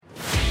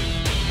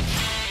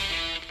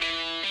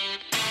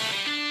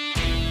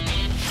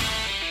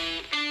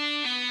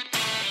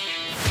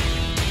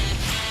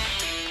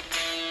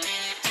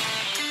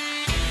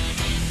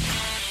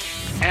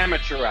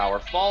Amateur Hour,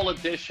 fall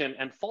edition,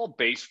 and fall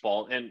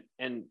baseball.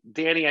 And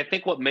Dani, I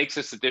think what makes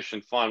this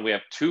edition fun, we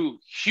have two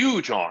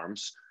huge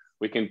arms.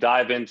 We can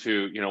dive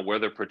into, where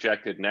they're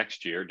projected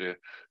next year,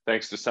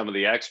 thanks to some of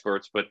the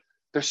experts. But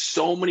there's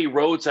so many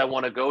roads I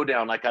want to go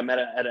down. Like I'm at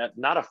a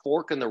not a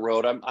fork in the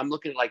road. I'm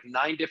looking at like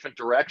 9 different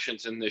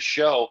directions in this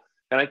show,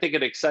 and I think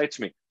it excites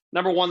me.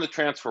 Number one, the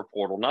transfer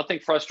portal. Nothing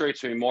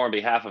frustrates me more on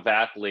behalf of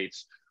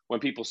athletes when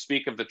people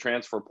speak of the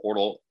transfer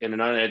portal in an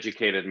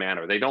uneducated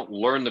manner. They don't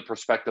learn the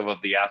perspective of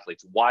the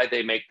athletes, why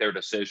they make their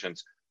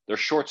decisions. They're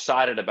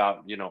short-sighted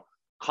about,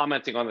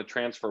 commenting on the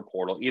transfer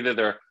portal.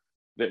 Either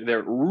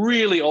they're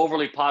really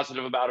overly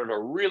positive about it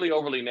or really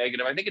overly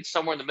negative. I think it's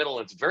somewhere in the middle,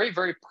 and it's very,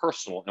 very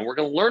personal. And we're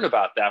going to learn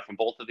about that from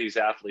both of these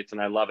athletes,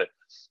 and I love it.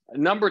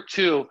 Number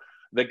two,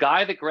 the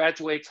guy that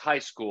graduates high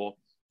school,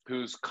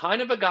 who's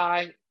kind of a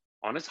guy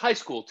on his high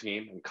school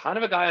team and kind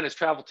of a guy on his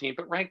travel team,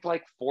 but ranked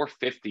like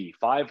 450,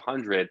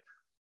 500.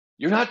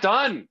 You're not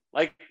done.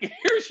 Like,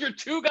 here's your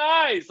two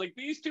guys. Like,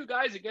 these two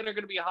guys, again, are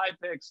going to be high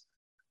picks.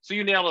 So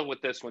you nailed it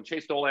with this one.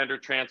 Chase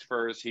Dollander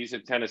transfers. He's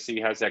in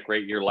Tennessee, has that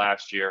great year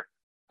last year.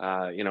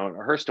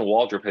 Hurston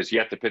Waldrep has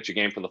yet to pitch a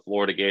game for the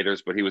Florida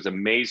Gators, but he was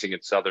amazing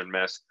at Southern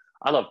Miss.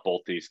 I love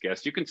both these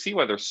guests. You can see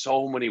why there's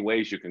so many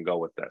ways you can go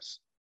with this.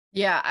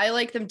 Yeah, I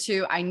like them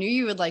too. I knew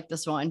you would like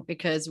this one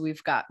because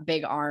we've got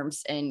big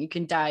arms and you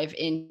can dive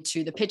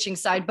into the pitching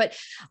side. But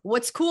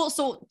what's cool,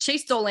 so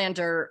Chase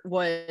Dollander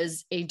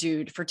was a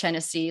dude for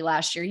Tennessee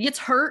last year. He gets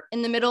hurt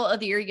in the middle of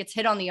the year. He gets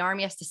hit on the arm.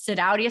 He has to sit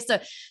out. He has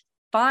to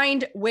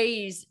find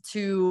ways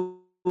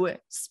to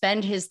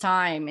spend his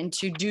time and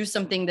to do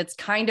something that's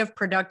kind of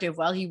productive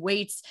while he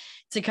waits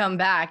to come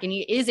back. And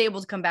he is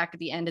able to come back at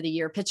the end of the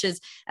year, pitches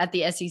at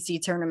the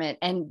SEC tournament.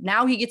 And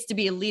now he gets to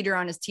be a leader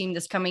on his team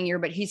this coming year,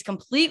 but he's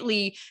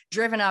completely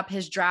driven up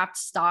his draft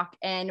stock.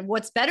 And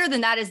what's better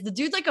than that is the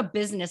dude's like a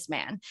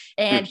businessman,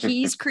 and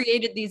he's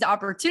created these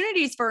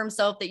opportunities for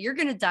himself that you're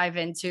going to dive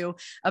into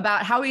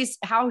about how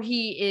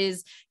he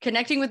is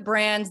connecting with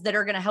brands that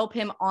are going to help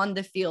him on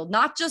the field,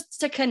 not just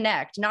to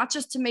connect, not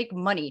just to make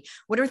money.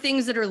 What are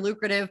things that are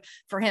lucrative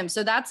for him?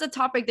 So that's a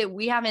topic that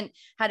we haven't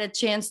had a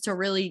chance to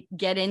really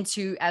get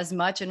into as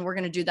much. And we're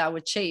going to do that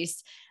with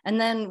Chase. And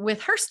then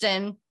with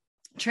Hurston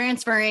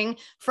transferring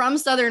from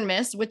Southern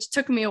Miss, which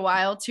took me a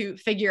while to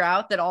figure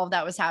out that all of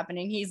that was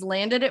happening. He's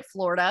landed at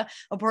Florida,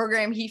 a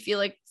program he feels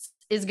like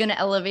is going to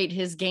elevate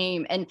his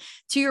game. And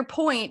to your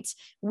point,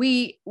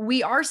 we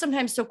are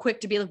sometimes so quick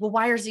to be like, well,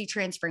 why is he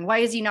transferring? Why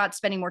is he not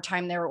spending more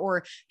time there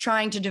or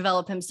trying to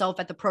develop himself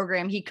at the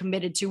program he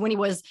committed to when he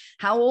was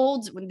how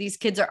old? When these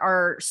kids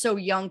are so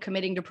young,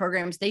 committing to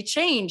programs, they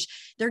change,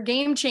 their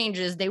game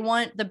changes. They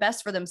want the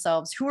best for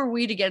themselves. Who are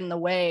we to get in the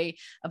way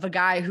of a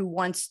guy who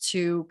wants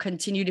to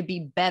continue to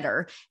be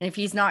better? And if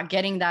he's not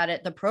getting that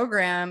at the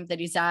program that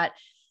he's at,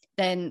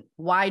 then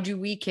why do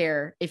we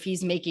care if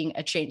he's making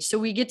a change? So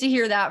we get to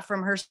hear that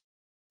from Hurston,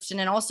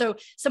 and also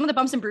some of the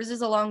bumps and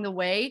bruises along the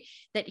way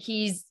that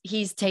he's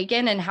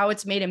taken and how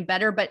it's made him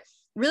better. But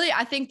really,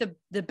 I think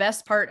the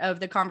best part of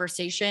the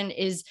conversation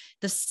is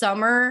the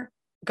summer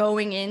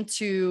going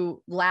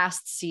into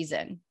last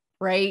season,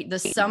 right? The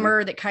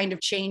summer that kind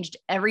of changed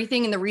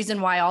everything. And the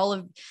reason why all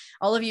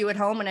of you at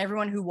home and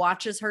everyone who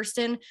watches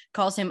Hurston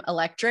calls him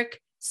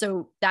electric.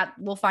 So that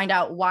we'll find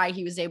out why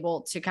he was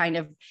able to kind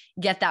of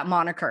get that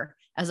moniker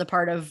as a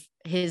part of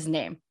his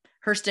name,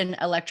 Hurston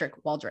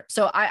Electric Waldrep.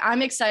 So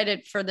I'm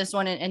excited for this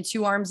one and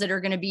two arms that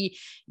are going to be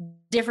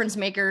difference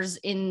makers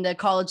in the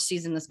college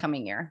season this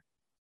coming year.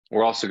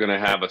 We're also going to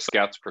have a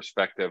scout's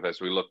perspective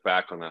as we look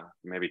back on the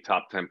maybe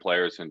top 10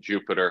 players in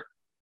Jupiter.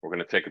 We're going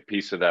to take a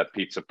piece of that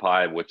pizza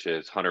pie, which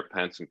is Hunter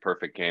Pence and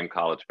Perfect Game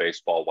College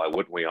Baseball. Why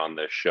wouldn't we on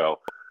this show?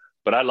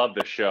 But I love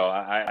this show.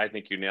 I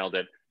think you nailed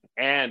it.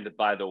 And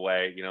by the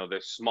way,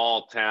 this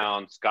small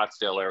town,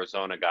 Scottsdale,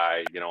 Arizona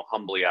guy,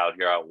 humbly out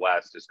here out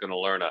west is going to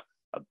learn a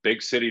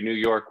big city New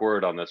York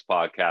word on this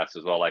podcast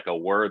as well, like a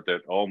word that,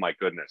 oh my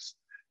goodness,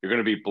 you're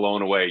going to be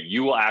blown away.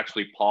 You will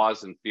actually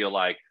pause and feel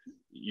like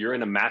you're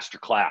in a master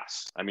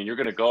class. I mean, you're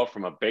going to go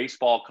from a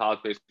college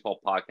baseball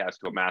podcast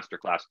to a master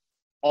class.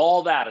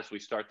 All that as we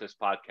start this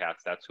podcast.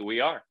 That's who we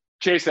are.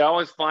 Chase, I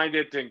always find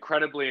it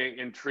incredibly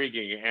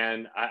intriguing,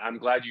 and I'm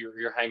glad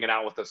you're hanging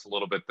out with us a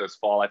little bit this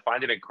fall. I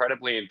find it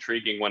incredibly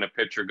intriguing when a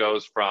pitcher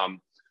goes from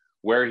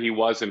where he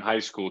was in high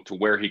school to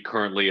where he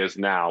currently is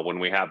now when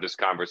we have this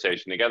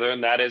conversation together.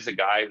 And that is a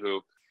guy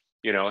who,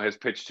 has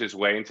pitched his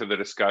way into the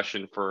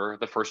discussion for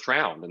the first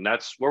round. And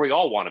that's where we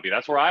all want to be.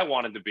 That's where I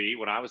wanted to be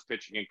when I was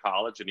pitching in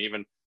college and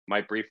even my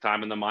brief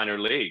time in the minor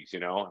leagues,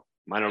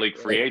 minor league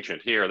free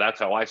agent here. That's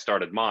how I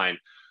started mine.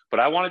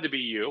 But I wanted to be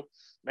you.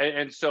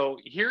 And so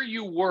here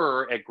you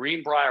were at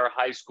Greenbrier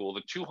High School,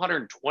 the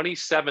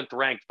 227th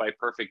ranked by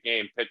Perfect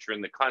Game pitcher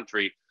in the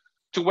country,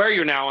 to where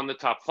you're now in the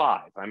top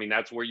 5. I mean,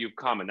 that's where you've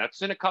come. And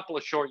that's in a couple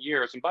of short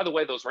years. And by the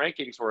way, those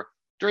rankings were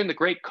during the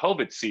great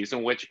COVID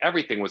season, which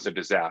everything was a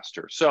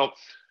disaster. So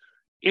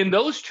in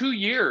those 2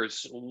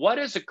 years, what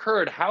has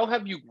occurred? How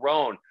have you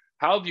grown?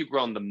 How have you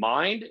grown the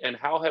mind and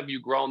how have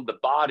you grown the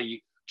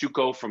body to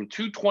go from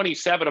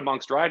 227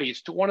 amongst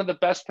righties to one of the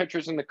best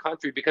pitchers in the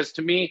country? Because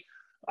to me,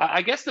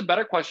 I guess the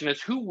better question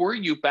is, who were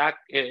you back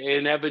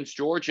in Evans,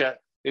 Georgia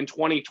in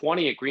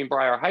 2020 at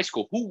Greenbrier High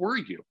School? Who were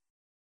you?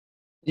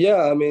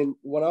 Yeah, I mean,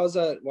 when I was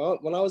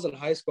in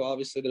high school,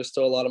 obviously there's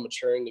still a lot of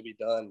maturing to be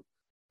done.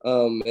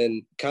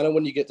 And kind of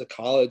when you get to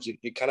college,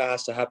 it kind of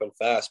has to happen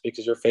fast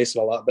because you're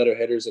facing a lot better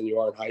hitters than you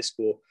are in high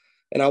school.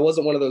 And I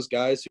wasn't one of those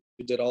guys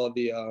who did all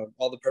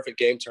the perfect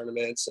game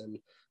tournaments and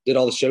did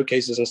all the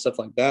showcases and stuff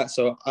like that.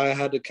 So I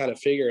had to kind of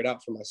figure it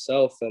out for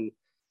myself. And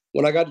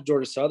when I got to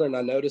Georgia Southern,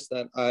 I noticed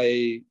that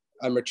I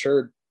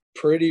matured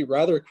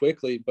rather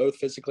quickly, both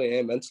physically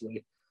and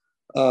mentally.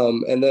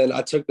 And then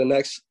I took the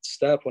next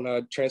step when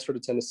I transferred to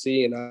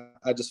Tennessee, and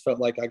I just felt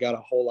like I got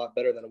a whole lot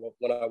better than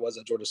when I was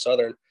at Georgia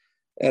Southern.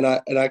 And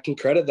I can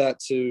credit that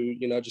to,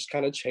 just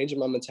kind of changing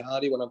my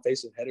mentality when I'm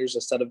facing hitters.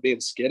 Instead of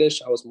being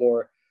skittish, I was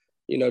more,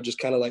 just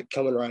kind of like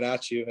coming right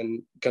at you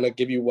and going to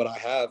give you what I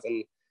have.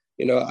 And,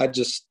 I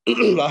just,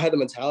 I had the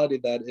mentality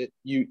that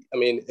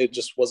it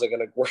just wasn't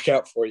going to work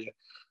out for you.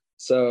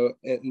 So,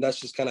 and that's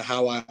just kind of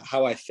how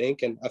I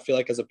think. And I feel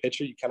like as a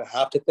pitcher, you kind of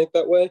have to think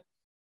that way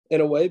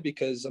in a way,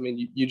 because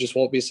you just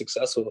won't be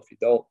successful if you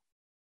don't.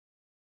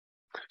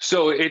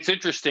 So it's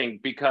interesting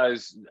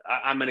because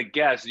I'm going to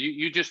guess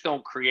you just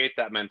don't create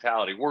that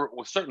mentality.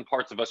 Certain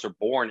parts of us are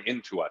born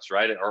into us,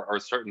 right? Or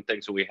certain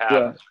things that we have.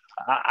 Yeah.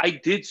 I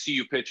did see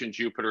you pitch in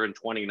Jupiter in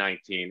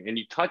 2019, and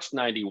you touched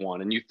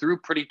 91, and you threw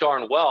pretty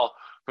darn well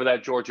for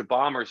that Georgia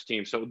Bombers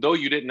team. So though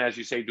you didn't, as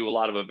you say, do a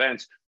lot of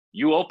events,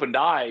 you opened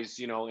eyes,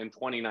 in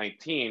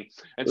 2019.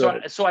 And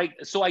right. So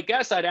I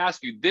guess I'd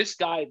ask you, this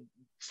guy,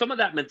 some of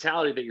that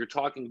mentality that you're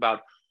talking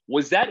about,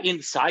 was that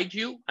inside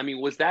you?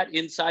 Was that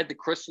inside the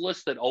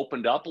chrysalis that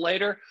opened up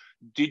later?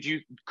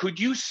 Could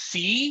you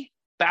see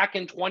back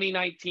in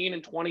 2019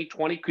 and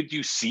 2020? Could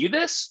you see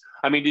this?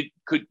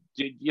 Could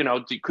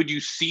you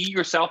see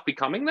yourself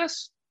becoming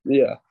this?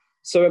 Yeah.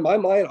 So in my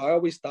mind, I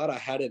always thought I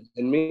had it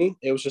in me.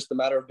 It was just a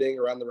matter of being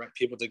around the right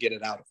people to get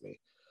it out of me.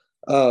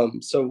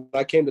 So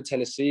when I came to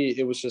Tennessee,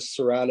 it was just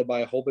surrounded by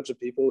a whole bunch of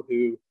people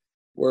who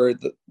were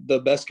the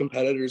best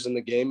competitors in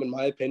the game, in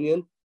my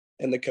opinion,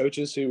 and the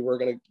coaches who were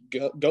going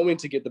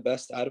to get the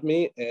best out of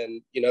me.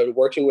 And,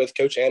 working with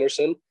Coach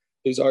Anderson,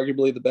 who's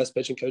arguably the best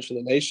pitching coach in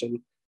the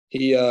nation,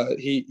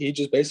 he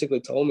just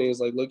basically told me, he's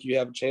like, look, you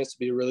have a chance to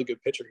be a really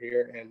good pitcher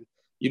here, and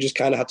you just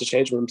kind of have to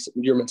change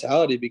your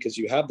mentality because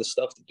you have the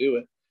stuff to do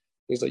it.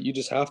 He's like, you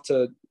just have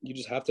to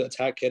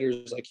attack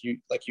hitters like you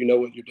know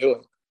what you're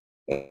doing.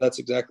 And that's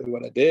exactly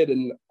what I did,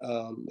 and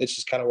it's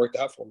just kind of worked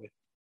out for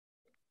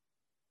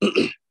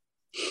me.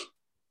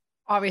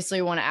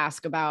 Obviously want to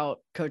ask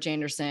about Coach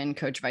Anderson,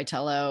 Coach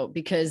Vitello,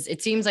 because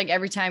it seems like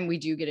every time we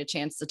do get a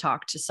chance to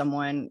talk to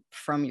someone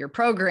from your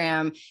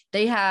program,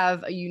 they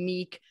have a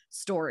unique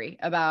story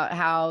about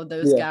how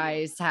those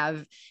guys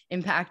have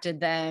impacted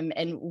them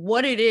and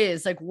what it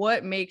is, like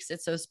what makes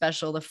it so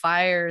special, the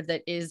fire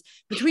that is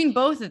between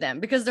both of them,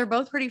 because they're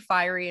both pretty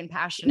fiery and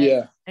passionate.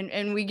 Yeah.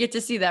 And we get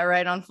to see that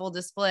right on full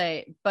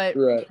display. But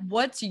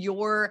what's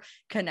your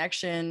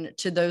connection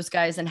to those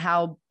guys and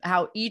how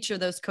each of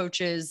those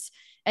coaches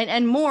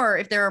and more,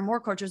 if there are more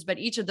coaches, but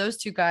each of those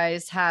two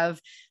guys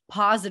have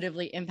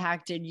positively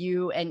impacted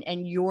you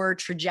and your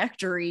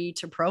trajectory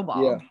to pro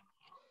ball? Yeah.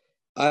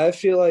 I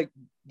feel like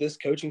this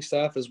coaching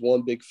staff is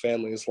one big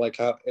family.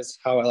 It's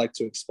how I like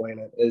to explain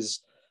it,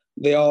 is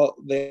they all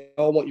they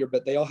all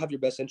have your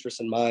best interests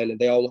in mind, and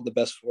they all want the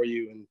best for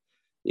you. And,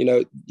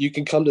 you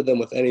can come to them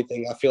with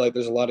anything. I feel like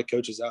there's a lot of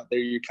coaches out there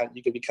you can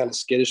be kind of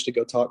skittish to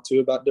go talk to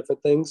about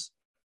different things.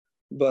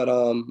 But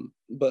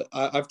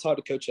I've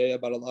talked to Coach A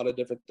about a lot of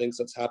different things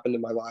that's happened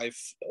in my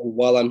life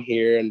while I'm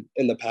here and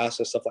in the past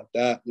and stuff like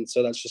that. And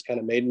so that's just kind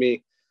of made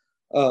me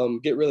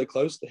get really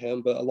close to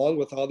him. But along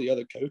with all the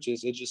other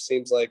coaches, it just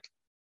seems like,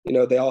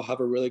 they all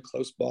have a really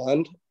close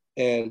bond.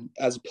 And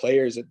as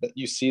players, that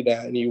you see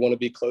that, and you want to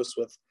be close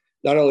with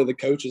not only the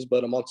coaches,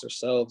 but amongst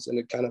ourselves. And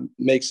it kind of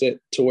makes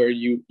it to where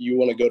you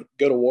want to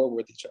go to war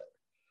with each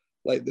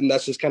other. And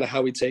that's just kind of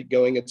how we take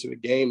going into a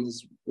game,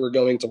 is we're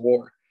going to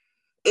war.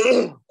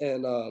 And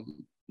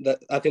that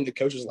I think the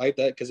coaches like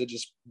that, because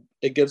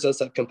it gives us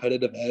that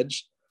competitive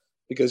edge,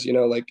 because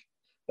a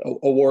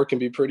war can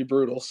be pretty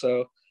brutal.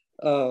 So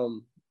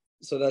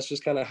that's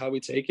just kind of how we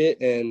take it,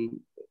 and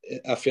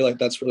I feel like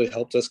that's really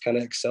helped us kind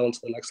of excel into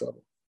the next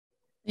level.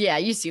 Yeah,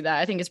 you see that.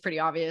 I think it's pretty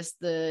obvious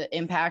the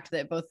impact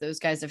that both those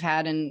guys have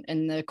had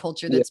and the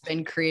culture that's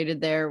been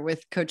created there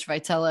with Coach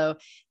Vitello.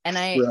 And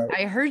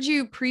I heard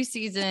you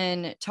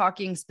preseason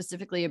talking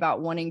specifically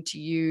about wanting to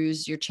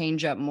use your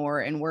changeup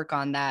more and work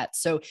on that.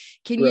 So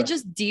can you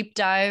just deep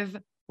dive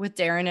with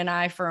Daron and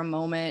I for a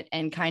moment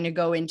and kind of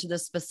go into the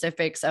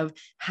specifics of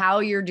how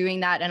you're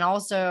doing that, and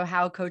also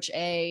how Coach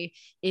A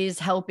is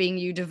helping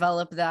you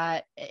develop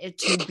that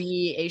to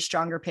be a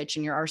stronger pitch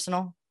in your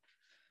arsenal?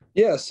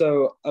 Yeah.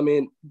 So,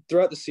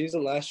 throughout the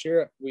season last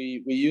year,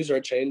 we used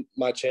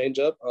my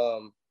changeup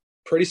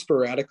pretty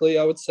sporadically,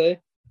 I would say,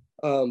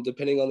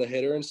 depending on the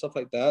hitter and stuff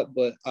like that.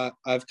 But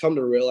I've come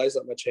to realize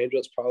that my changeup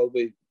is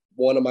probably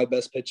one of my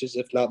best pitches,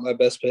 if not my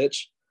best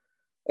pitch.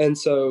 And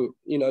so,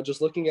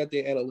 just looking at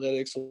the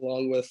analytics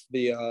along with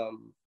the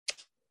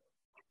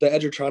the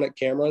Edgertronic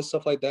camera and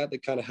stuff like that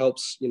kind of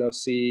helps,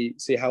 see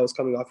how it's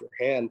coming off your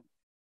hand.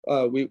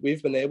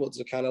 We've been able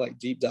to kind of like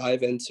deep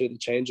dive into the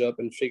changeup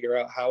and figure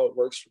out how it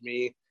works for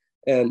me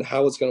and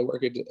how it's going to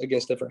work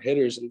against different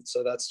hitters. And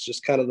so that's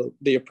just kind of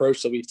the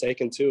approach that we've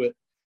taken to it.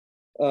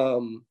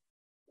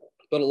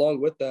 But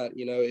along with that,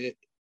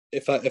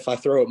 if I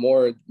throw it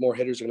more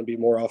hitters are going to be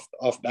more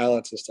off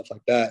balance and stuff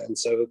like that. And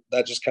so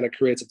that just kind of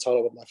creates a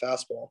tunnel with my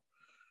fastball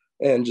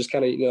and just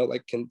kind of,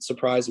 like can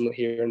surprise them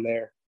here and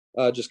there.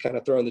 Just kind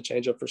of throwing the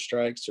changeup for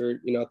strikes or,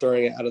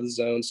 throwing it out of the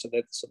zone so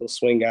they'll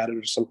swing at it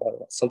or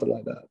something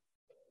like that.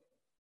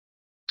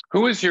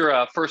 Who was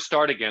your first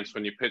start against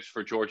when you pitched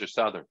for Georgia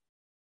Southern?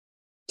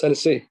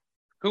 Tennessee.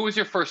 Who was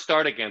your first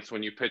start against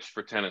when you pitched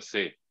for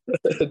Tennessee?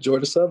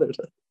 Georgia Southern.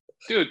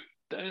 Dude,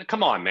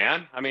 come on,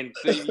 man. I mean,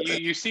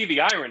 you see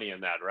the irony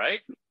in that,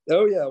 right?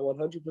 Oh, yeah,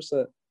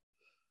 100%.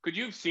 Could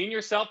you have seen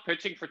yourself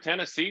pitching for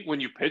Tennessee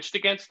when you pitched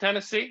against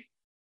Tennessee?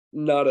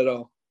 Not at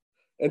all.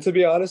 And to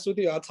be honest with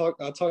you, I talked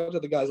to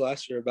the guys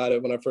last year about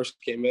it when I first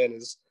came in.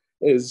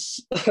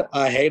 Is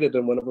I hated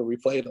them whenever we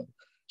played them,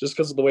 just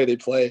because of the way they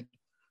played.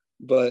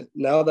 But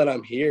now that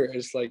I'm here,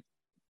 it's like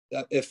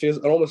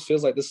it almost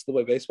feels like this is the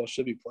way baseball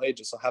should be played,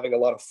 just having a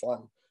lot of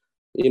fun,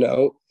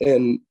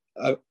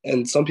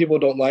 And some people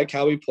don't like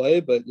how we play,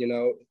 but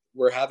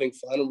we're having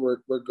fun and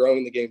we're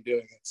growing the game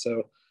doing it.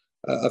 So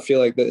I feel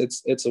like that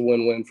it's a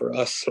win-win for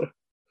us.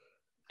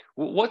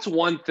 What's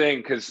one thing,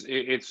 because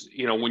it's,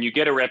 when you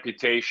get a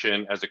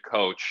reputation as a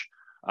coach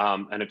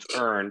and it's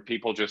earned,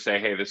 people just say,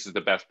 hey, this is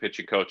the best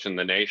pitching coach in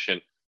the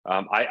nation.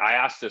 I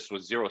asked this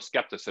with zero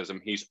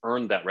skepticism. He's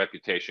earned that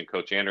reputation,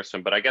 Coach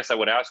Anderson. But I guess I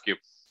would ask you,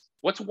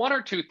 what's one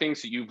or two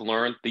things that you've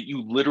learned that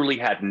you literally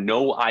had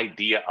no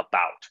idea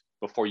about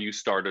before you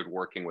started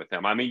working with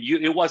him? I mean,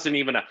 it wasn't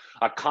even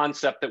a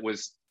concept that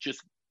was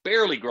just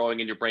barely growing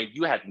in your brain.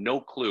 You had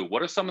no clue.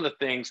 What are some of the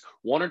things,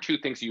 one or two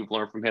things you've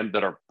learned from him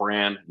that are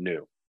brand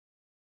new?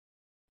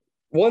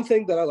 One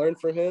thing that I learned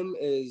from him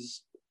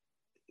is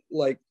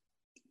like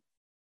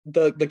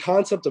the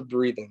concept of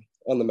breathing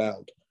on the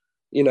mound.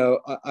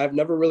 I've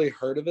never really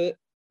heard of it.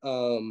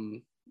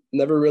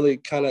 Never really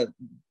kind of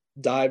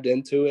dived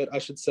into it, I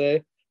should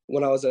say,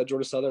 when I was at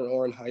Georgia Southern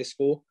or in high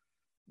school.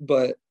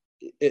 But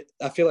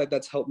I feel like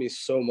that's helped me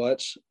so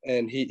much.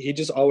 And he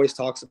just always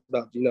talks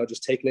about,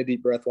 just taking a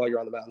deep breath while you're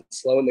on the mound,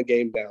 slowing the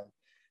game down,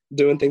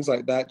 doing things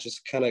like that,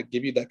 just kind of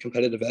give you that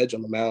competitive edge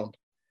on the mound.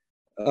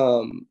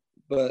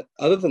 But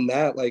other than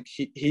that, like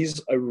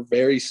he's a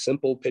very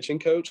simple pitching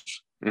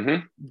coach,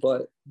 mm-hmm.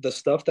 but the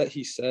stuff that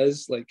he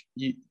says, like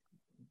you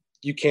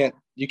can't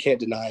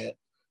deny it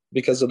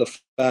because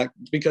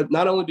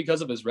not only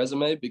because of his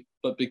resume,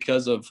 but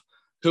because of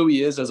who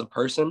he is as a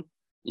person.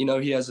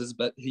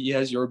 He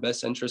has your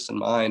best interest in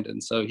mind.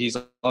 And so he's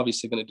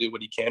obviously going to do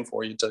what he can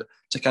for you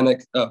to kind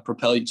of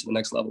propel you to the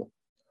next level.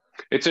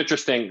 It's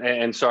interesting.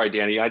 And sorry,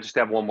 Dani, I just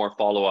have one more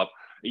follow-up.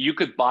 You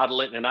could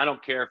bottle it, and I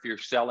don't care if you're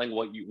selling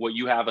what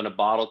you have in a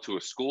bottle to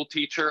a school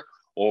teacher,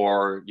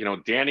 or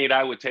Dani and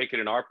I would take it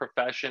in our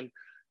profession.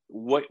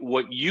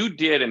 What you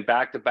did in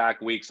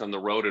back-to-back weeks on the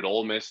road at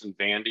Ole Miss and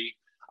Vandy,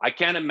 I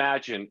can't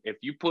imagine if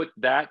you put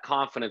that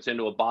confidence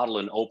into a bottle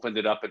and opened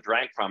it up and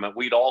drank from it,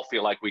 we'd all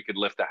feel like we could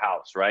lift a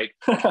house, right?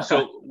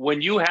 So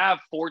when you have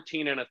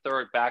 14 and a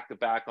third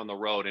back-to-back on the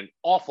road in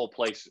awful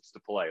places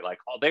to play, like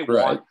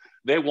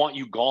they want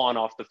you gone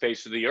off the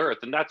face of the earth,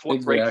 and that's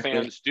what great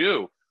fans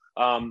do.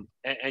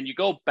 And you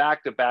go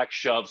back-to-back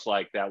shoves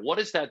like that. What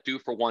does that do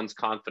for one's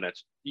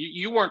confidence?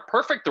 You weren't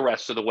perfect the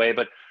rest of the way,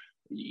 but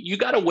you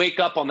got to wake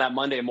up on that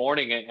Monday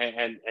morning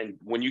and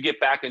when you get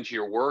back into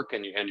your work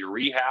and your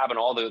rehab and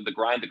all the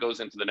grind that goes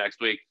into the next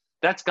week,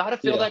 that's got to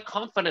fill that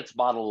confidence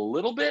bottle a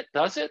little bit,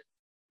 does it?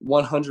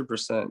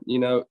 100%.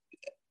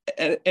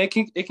 And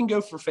it can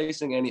go for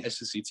facing any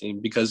SEC team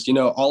because,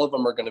 all of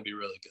them are going to be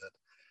really good.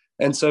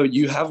 And so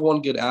you have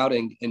one good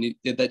outing and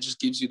that just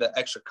gives you that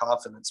extra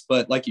confidence.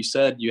 But like you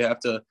said, you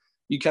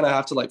kind of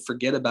have to like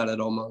forget about it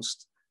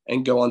almost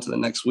and go on to the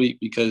next week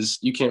because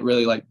you can't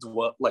really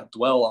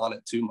dwell on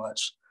it too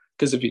much.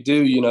 Because if you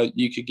do,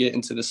 you could get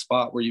into the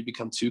spot where you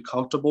become too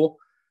comfortable.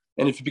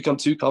 And if you become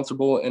too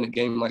comfortable in a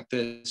game like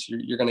this,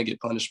 you're going to get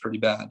punished pretty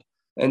bad.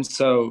 And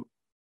so,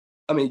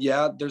 I mean,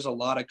 there's a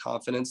lot of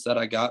confidence that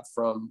I got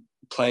from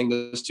playing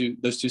those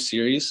two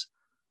series,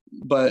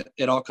 but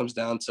it all comes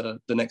down to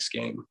the next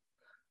game.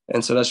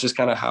 And so that's just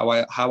kind of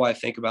how I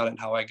think about it and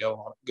how I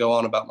go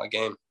on about my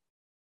game.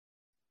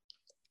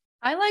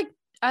 I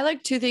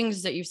like two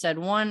things that you said.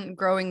 One,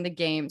 growing the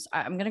games.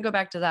 I'm going to go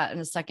back to that in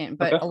a second,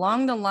 but okay.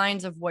 Along the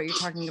lines of what you're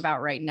talking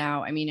about right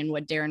now, I mean, and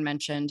what Daron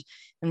mentioned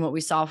and what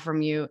we saw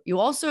from you, you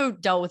also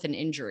dealt with an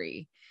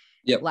injury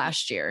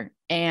last year.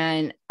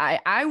 And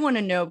I want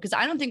to know, because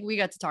I don't think we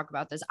got to talk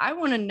about this. I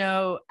want to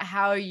know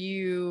how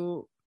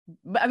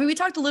we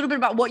talked a little bit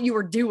about what you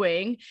were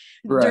doing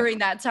during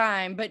that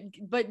time,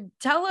 but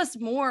tell us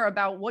more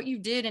about what you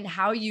did and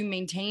how you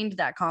maintained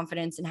that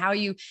confidence and how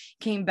you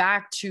came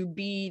back to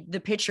be the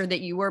pitcher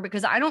that you were,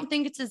 because I don't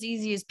think it's as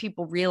easy as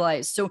people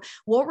realize. So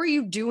what were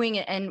you doing,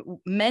 and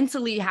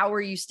mentally, how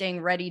were you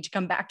staying ready to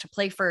come back to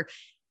play for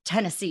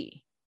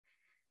Tennessee?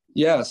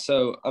 Yeah.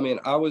 So, I mean,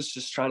 I was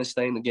just trying to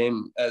stay in the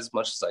game as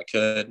much as I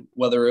could,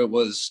 whether it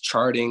was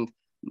charting,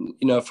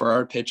 for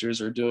our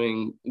pitchers or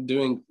doing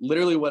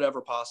literally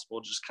whatever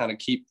possible, just kind of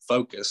keep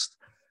focused.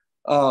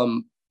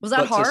 Was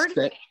that hard?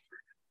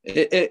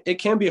 It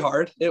can be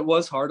hard. It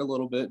was hard a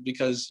little bit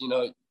because,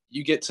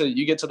 you get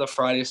to the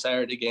Friday,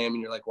 Saturday game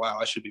and you're like, wow,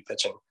 I should be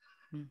pitching.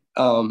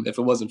 If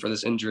it wasn't for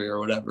this injury or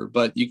whatever,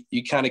 but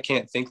you kind of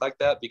can't think like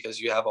that because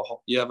you have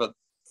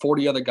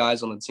 40 other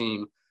guys on the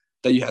team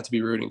that you have to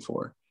be rooting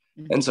for.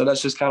 And so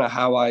that's just kind of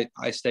how I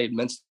stayed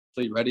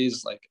mentally ready,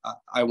 is like,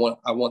 I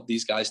want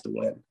these guys to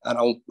win. I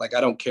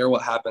don't care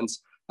what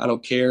happens. I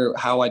don't care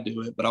how I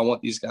do it, but I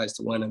want these guys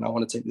to win and I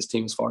want to take this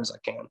team as far as I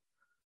can.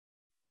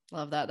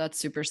 Love that. That's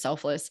super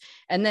selfless.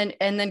 And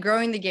then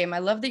growing the game. I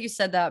love that you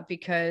said that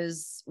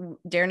because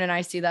Daron and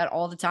I see that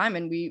all the time.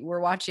 And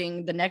we're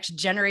watching the next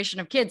generation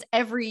of kids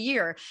every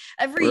year.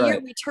 Every year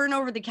we turn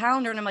over the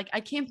calendar and I'm like, I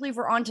can't believe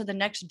we're on to the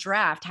next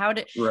draft. How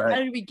did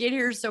we get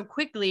here so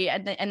quickly?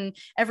 And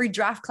every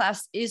draft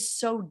class is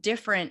so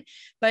different.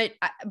 But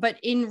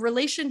in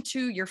relation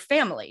to your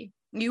family,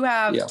 you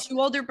have 2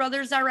 older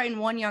brothers, is that right? And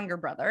 1 younger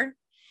brother.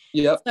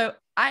 Yep. So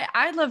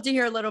I'd love to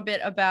hear a little bit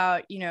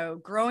about,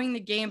 growing the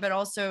game, but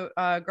also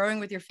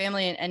growing with your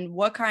family and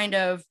what kind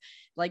of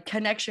like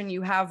connection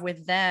you have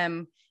with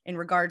them in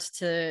regards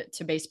to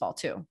baseball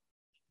too.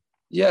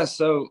 Yeah.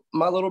 So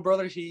my little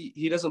brother,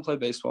 he doesn't play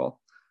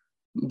baseball,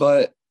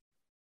 but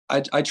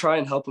I try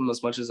and help him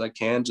as much as I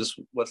can, just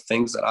with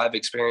things that I've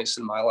experienced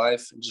in my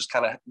life, and just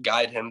kind of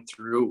guide him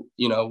through,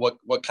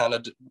 what kind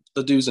of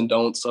the do's and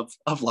don'ts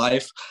of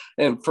life.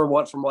 And from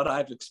what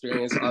I've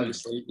experienced,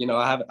 obviously,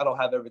 I don't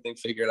have everything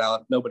figured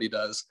out. Nobody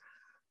does.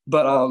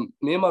 But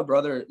me and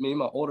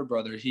my older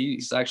brother,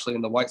 he's actually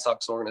in the White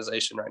Sox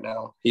organization right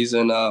now. He's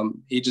in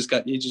he just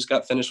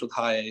got finished with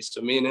high A.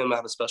 So me and him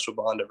have a special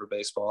bond over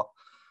baseball.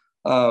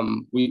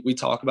 We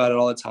talk about it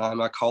all the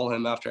time. I call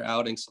him after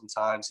outings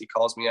sometimes. He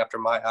calls me after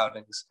my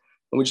outings,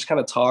 and we just kind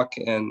of talk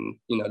and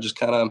just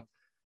kind of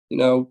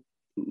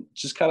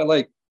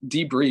like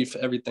debrief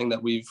everything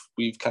that we've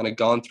kind of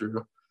gone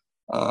through.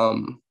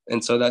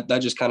 And so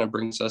that just kind of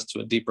brings us to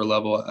a deeper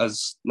level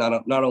as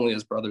not only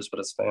as brothers but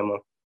as family.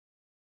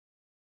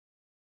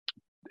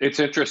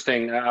 It's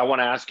interesting. I want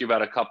to ask you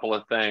about a couple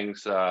of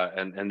things,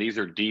 and these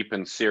are deep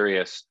and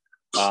serious.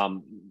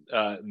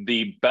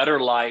 The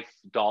Better Life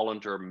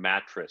Dollander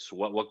mattress,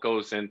 what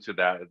goes into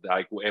that?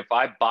 Like, if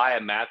I buy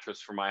a mattress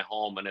for my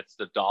home and it's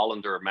the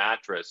Dollander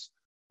mattress,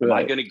 am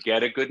I going to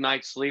get a good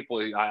night's sleep?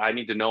 Well, I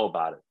need to know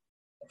about it.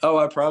 Oh,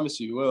 I promise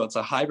you will. It's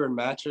a hybrid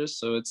mattress,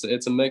 so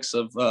it's a mix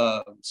of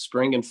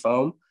spring and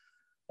foam.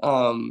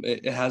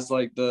 It has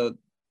like the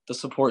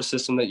support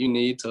system that you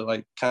need to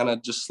like kind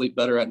of just sleep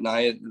better at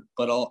night,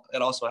 but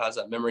it also has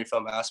that memory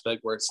foam aspect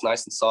where it's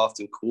nice and soft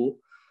and cool.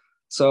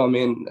 So, I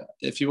mean,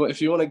 if you want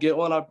to get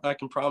one, I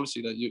can promise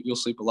you that you'll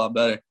sleep a lot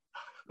better.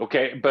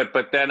 Okay,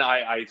 but then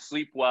I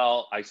sleep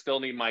well. I still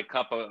need my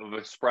cup of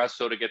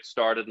espresso to get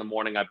started in the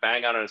morning. I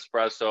bang out an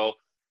espresso,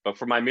 but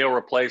for my meal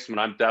replacement,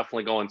 I'm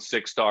definitely going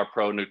 6-star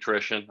Pro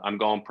Nutrition. I'm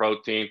going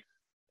protein.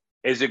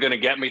 Is it going to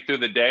get me through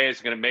the day?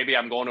 Maybe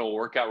I'm going to a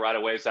workout right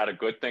away. Is that a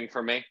good thing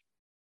for me?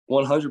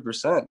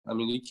 100%. I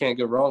mean, you can't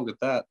go wrong with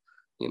that.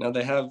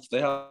 They have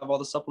all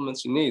the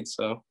supplements you need.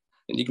 So.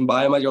 And you can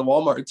buy them at your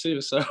Walmart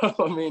too. So,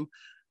 I mean,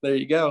 there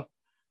you go.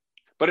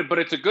 But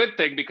it's a good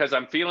thing because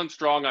I'm feeling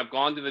strong. I've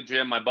gone to the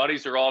gym. My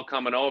buddies are all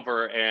coming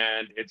over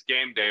and it's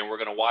game day and we're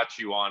going to watch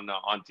you on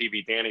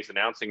TV. Dani's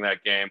announcing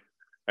that game.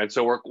 And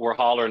so we're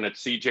hollering at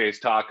CJ's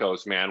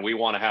Tacos, man. We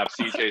want to have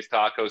CJ's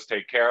Tacos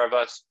take care of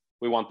us.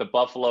 We want the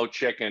buffalo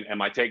chicken.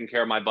 Am I taking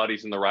care of my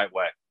buddies in the right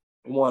way?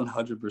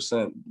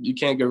 100%. You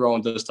can't go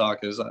wrong with those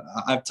tacos.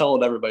 I've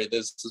told everybody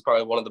this is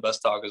probably one of the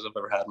best tacos I've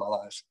ever had in my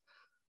life.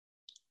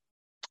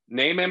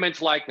 Name,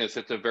 image, likeness.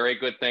 It's a very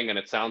good thing, and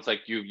it sounds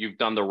like you've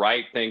done the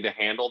right thing to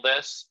handle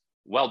this.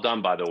 Well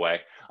done, by the way.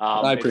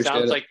 I appreciate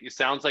it. It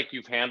sounds like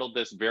you've handled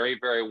this very,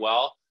 very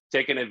well,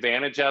 taken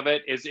advantage of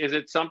it. Is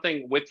it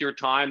something with your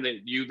time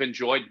that you've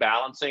enjoyed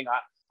balancing?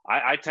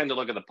 I tend to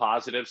look at the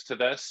positives to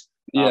this.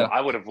 Yeah.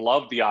 I would have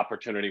loved the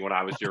opportunity when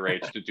I was your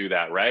age to do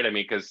that, right? I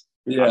mean, because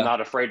I'm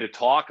not afraid to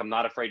talk. I'm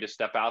not afraid to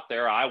step out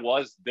there. I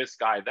was this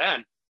guy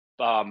then,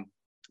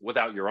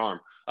 without your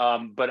arm.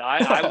 But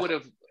I would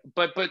have.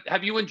 But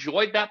have you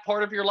enjoyed that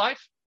part of your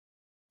life?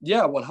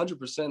 Yeah,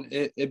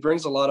 100%. It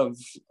brings a lot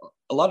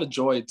of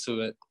joy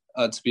to it.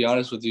 To be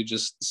honest with you,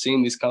 just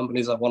seeing these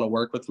companies that want to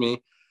work with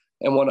me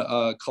and want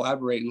to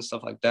collaborate and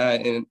stuff like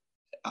that. And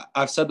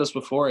I've said this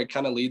before. It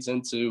kind of leads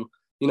into,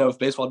 if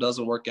baseball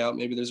doesn't work out,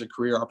 maybe there's a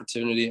career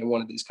opportunity in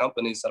one of these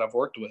companies that I've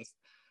worked with.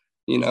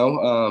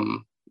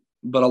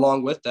 But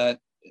along with that,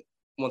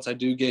 once I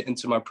do get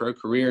into my pro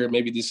career,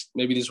 maybe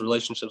these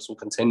relationships will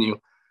continue.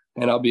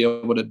 And I'll be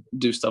able to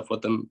do stuff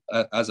with them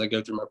as I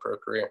go through my pro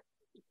career.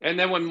 And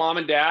then when mom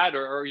and dad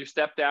or your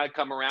stepdad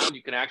come around,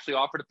 you can actually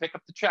offer to pick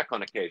up the check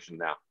on occasion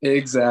now.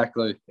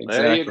 Exactly.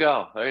 There you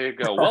go.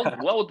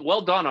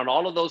 Well done on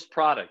all of those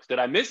products. Did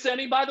I miss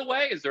any, by the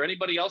way? Is there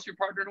anybody else you're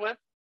partnered with?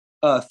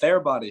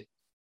 Therabody.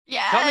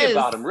 Tell me Yes.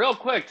 about him real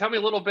quick. Tell me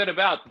a little bit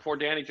about before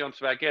Dani jumps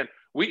back in.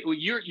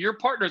 Your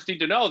partners need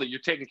to know that you're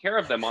taking care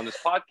of them on this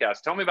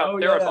podcast. Tell me about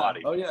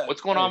Therabody. Oh yeah.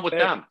 What's going on with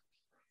them?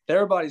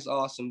 Therabody's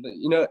awesome. But,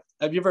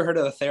 have you ever heard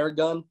of the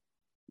Theragun,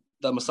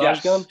 the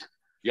massage gun?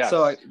 Yes.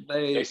 So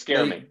they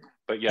scare me,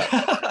 but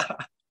yeah.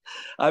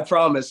 I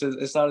promise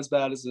it's not as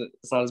bad as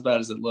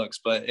it looks,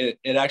 but it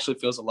actually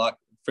feels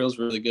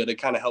really good.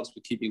 It kind of helps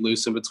me keep me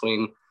loose in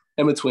between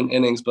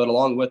innings. But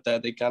along with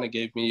that, they kind of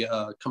gave me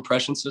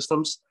compression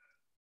systems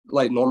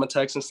like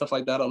Normatex and stuff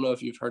like that. I don't know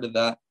if you've heard of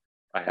that.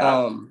 I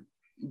have.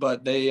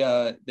 But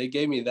they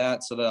gave me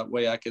that so that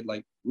way I could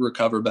like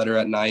recover better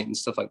at night and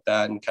stuff like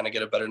that and kind of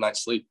get a better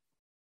night's sleep.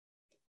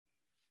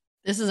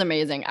 This is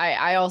amazing.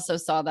 I also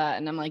saw that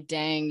and I'm like,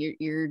 dang,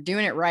 you're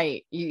doing it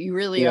right. You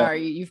really are.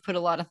 You've put a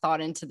lot of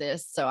thought into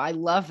this. So I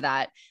love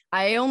that.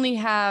 I only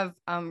have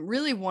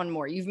really one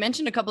more. You've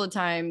mentioned a couple of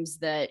times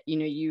that,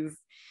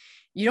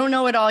 you don't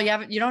know it all.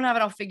 You don't have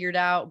it all figured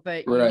out,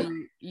 but right.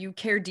 you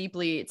care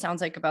deeply. It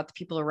sounds like about the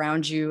people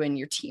around you and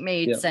your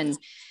teammates. Yeah. And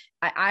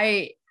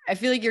I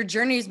feel like your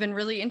journey has been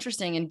really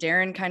interesting, and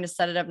Daron kind of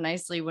set it up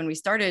nicely when we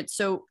started.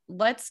 So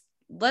let's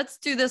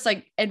do this,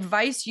 like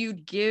advice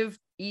you'd give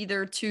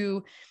either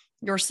to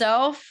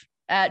yourself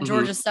at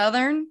Georgia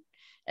Southern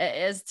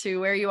as to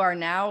where you are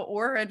now,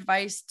 or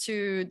advice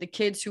to the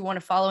kids who want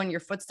to follow in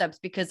your footsteps,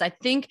 because I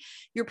think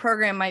your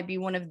program might be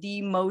one of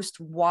the most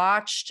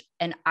watched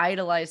and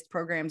idolized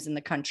programs in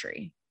the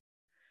country.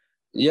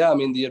 Yeah. I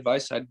mean, the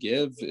advice I'd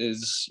give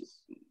is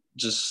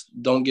just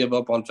don't give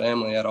up on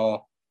family at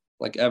all,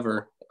 like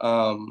ever.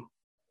 There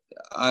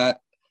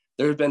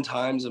have been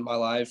times in my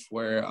life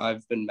where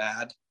I've been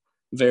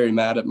very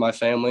mad at my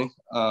family.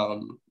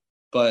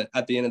 But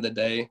at the end of the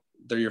day,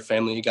 they're your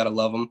family. You got to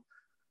love them.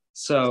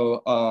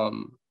 So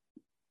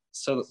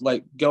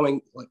like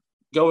going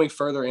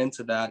further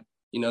into that,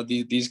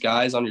 these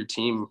guys on your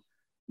team,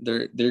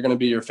 they're going to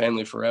be your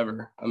family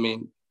forever. I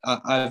mean,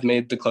 I've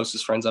made the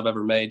closest friends I've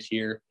ever made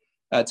here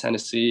at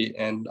Tennessee,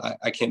 and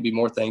I can't be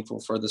more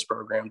thankful for this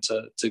program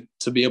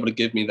to be able to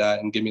give me that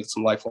and give me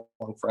some lifelong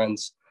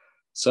friends.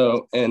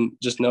 So, and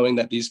just knowing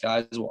that these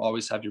guys will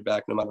always have your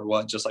back no matter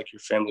what, just like your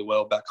family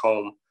will back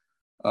home.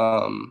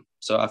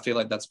 So I feel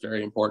like that's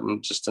very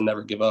important, just to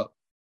never give up.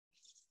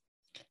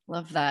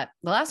 Love that.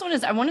 The last one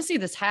is, I want to see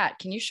this hat.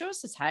 Can you show us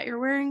this hat you're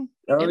wearing?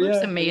 Oh, it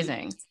looks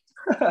amazing.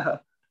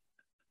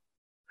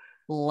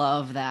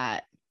 Love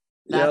that.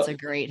 That's a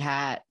great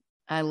hat.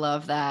 I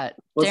love that.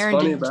 What's Daron,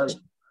 funny about it?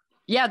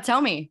 Yeah,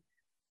 tell me.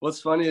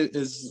 What's funny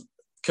is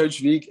Coach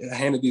V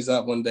handed these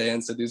out one day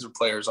and said these are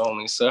players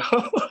only. So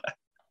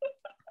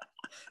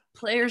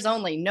players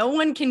only. No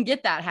one can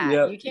get that hat.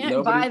 Yep, you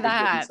can't buy the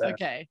hat.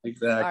 Okay.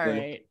 Exactly. All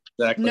right.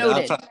 Exactly.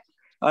 Noted.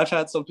 I've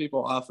had some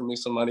people offer me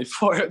some money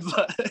for it,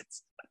 but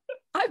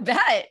I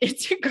bet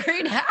it's a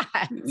great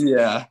hat.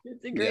 Yeah.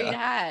 It's a great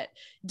hat.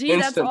 D,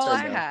 that's all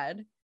I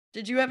had.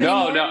 Did you have any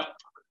more?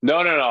 No.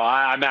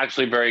 I'm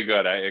actually very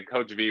good.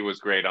 Coach V was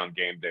great on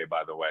game day,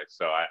 by the way.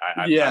 So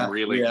I'm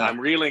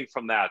reeling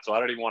from that. So I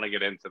don't even want to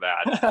get into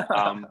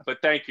that. But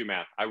thank you,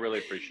 man. I really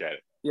appreciate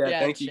it. Yeah,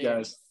 thank you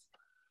guys.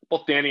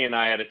 Both Dani and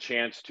I had a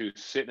chance to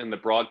sit in the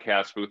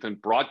broadcast booth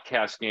and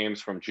broadcast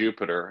games from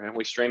Jupiter, and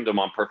we streamed them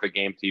on Perfect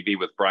Game TV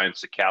with Brian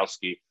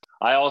Sakowski.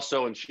 I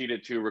also, in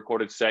Sheeted 2,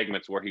 recorded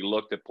segments where he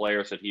looked at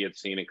players that he had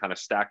seen and kind of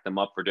stacked them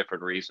up for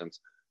different reasons.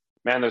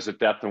 Man, there's a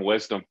depth and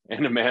wisdom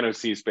in a man who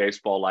sees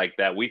baseball like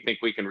that. We think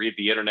we can read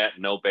the internet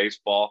and know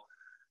baseball.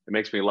 It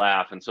makes me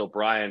laugh. And so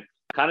Brian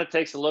kind of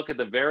takes a look at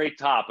the very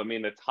top. I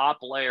mean, the top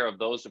layer of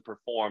those who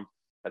performed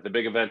at the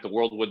big event, the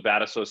World Wood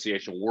Bat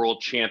Association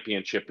World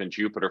Championship in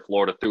Jupiter,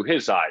 Florida, through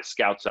his eyes,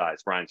 Scout's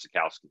eyes, Brian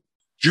Sakowski.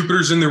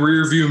 Jupiter's in the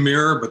rearview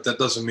mirror, but that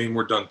doesn't mean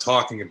we're done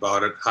talking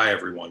about it. Hi,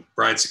 everyone.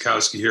 Brian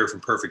Sakowski here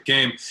from Perfect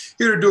Game,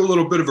 here to do a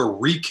little bit of a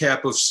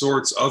recap of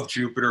sorts of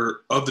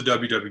Jupiter, of the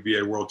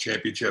WWBA World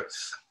Championship.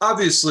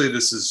 Obviously,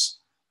 this is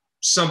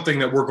something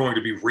that we're going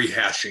to be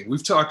rehashing.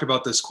 We've talked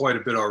about this quite a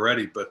bit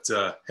already, but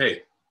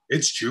hey,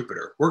 it's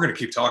Jupiter. We're going to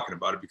keep talking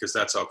about it because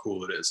that's how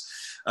cool it is.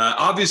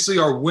 Obviously,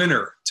 our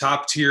winner,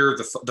 top tier,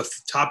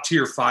 the top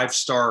tier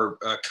 5-star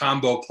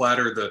combo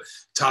platter, the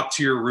top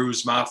tier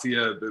Ruse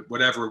Mafia,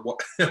 whatever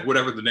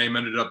the name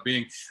ended up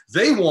being,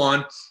 they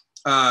won.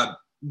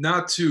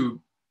 Not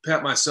to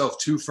pat myself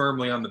too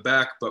firmly on the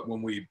back, but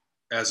when we,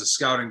 as a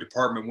scouting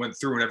department, went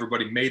through and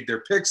everybody made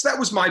their picks, that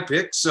was my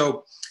pick.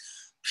 So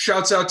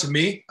shouts out to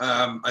me.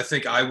 I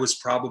think I was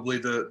probably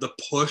the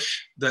push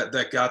that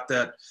got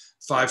that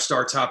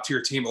 5-star top tier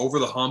team over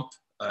the hump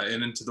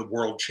and into the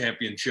world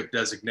championship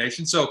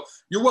designation. So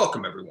you're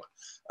welcome,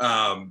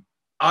 everyone.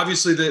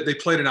 Obviously, they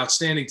played an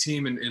outstanding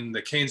team in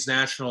the Canes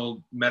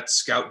National Mets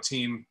scout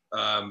team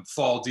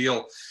fall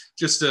deal.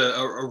 Just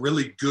a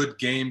really good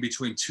game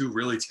between two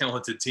really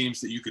talented teams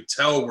that you could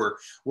tell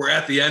were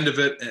at the end of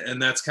it.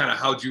 And that's kind of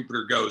how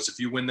Jupiter goes. If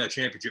you win that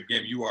championship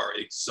game, you are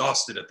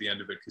exhausted at the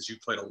end of it because you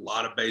played a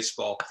lot of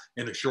baseball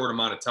in a short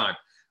amount of time.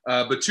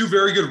 But two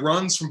very good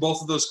runs from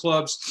both of those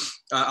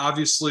clubs.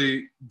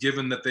 Obviously,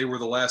 given that they were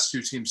the last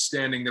two teams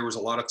standing, there was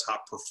a lot of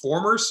top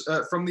performers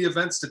from the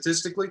event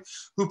statistically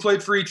who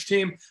played for each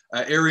team.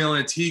 Ariel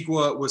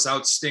Antigua was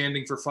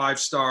outstanding for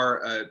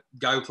 5-star, a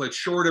guy who played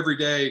short every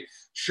day,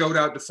 showed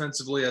out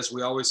defensively as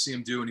we always see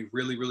him do, and he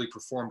really, really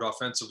performed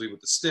offensively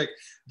with the stick.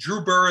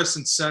 Drew Burris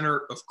in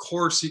center, of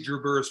course,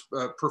 Drew Burris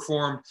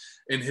performed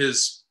in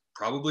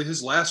probably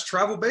his last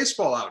travel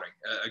baseball outing,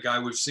 a guy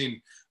we've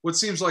seen what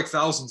seems like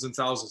thousands and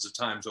thousands of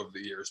times over the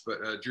years.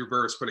 But Drew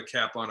Burris put a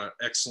cap on an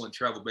excellent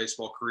travel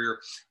baseball career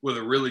with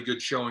a really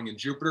good showing in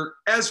Jupiter,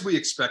 as we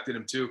expected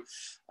him to.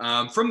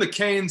 From the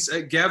Canes,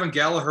 Gavin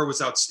Gallagher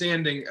was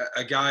outstanding,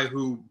 a guy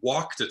who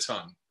walked a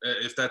ton.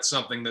 If that's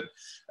something that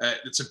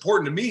it's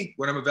important to me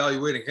when I'm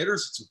evaluating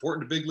hitters, it's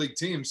important to big league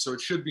teams. So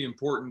it should be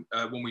important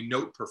when we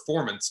note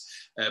performance.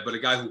 But a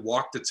guy who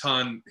walked a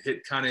ton,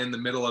 hit kind of in the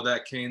middle of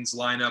that Canes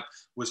lineup,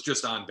 was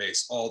just on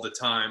base all the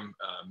time.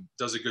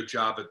 Does a good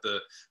job at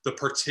the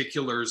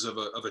particulars of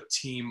a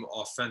team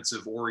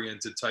offensive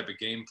oriented type of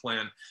game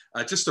plan.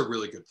 Just a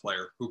really good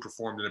player who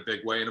performed in a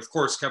big way. And of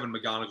course, Kevin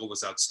McGonigal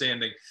was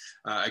outstanding.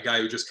 A guy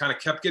who just kind of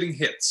kept getting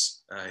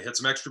hits. Hit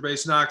some extra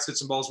base knocks, hit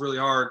some balls really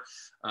hard.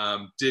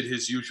 Did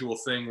his usual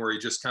thing where he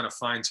just kind of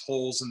finds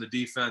holes in the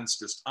defense,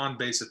 just on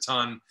base a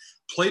ton.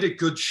 Played a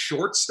good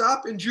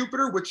shortstop in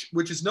Jupiter,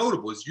 which is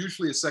notable. Is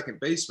usually a second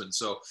baseman,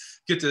 so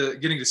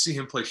getting to see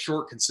him play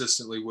short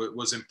consistently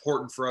was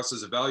important for us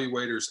as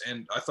evaluators,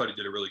 and I thought he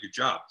did a really good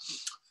job.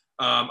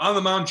 On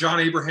the mound, John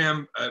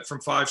Abraham from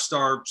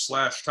 5-star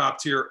 / top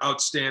tier,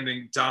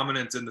 outstanding,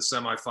 dominant in the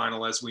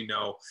semifinal, as we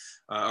know.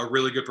 A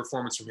really good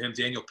performance from him.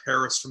 Daniel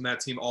Paris from that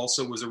team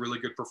also was a really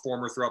good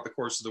performer throughout the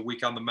course of the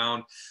week on the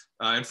mound.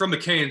 And from the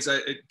Canes,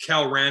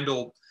 Cal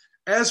Randall,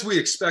 as we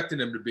expected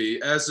him to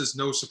be, as is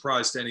no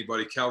surprise to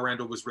anybody, Cal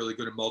Randall was really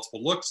good at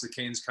multiple looks. The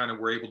Canes kind of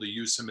were able to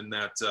use him in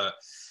that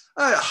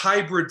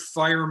hybrid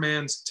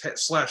fireman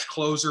 /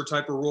 closer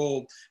type of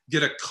role,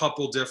 get a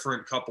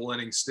couple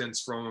inning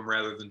stints from him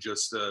rather than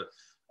just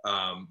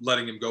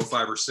letting him go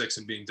 5 or 6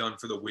 and being done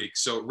for the week.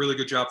 So really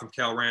good job from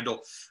Cal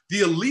Randall.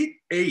 The Elite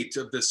 8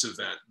 of this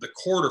event, the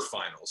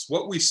quarterfinals,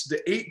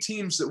 the 8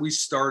 teams that we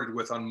started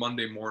with on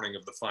Monday morning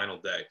of the final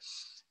day.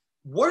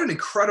 What an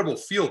incredible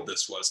field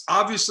this was.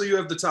 Obviously, you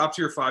have the top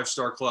tier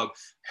 5-star club,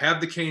 have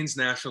the Canes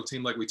national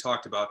team like we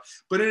talked about.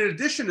 But in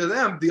addition to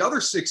them, the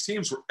other 6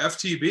 teams were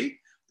FTB,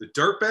 the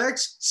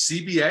Dirtbags,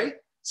 CBA,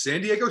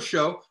 San Diego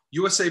Show,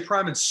 USA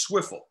Prime, and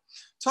Swiffle.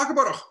 Talk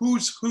about a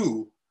who's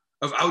who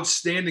of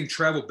outstanding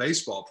travel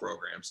baseball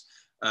programs.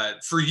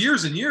 For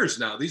years and years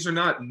now, these are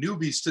not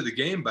newbies to the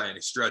game by any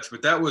stretch,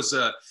 but that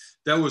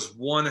was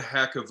one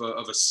heck of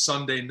a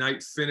Sunday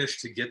night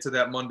finish to get to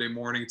that Monday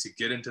morning, to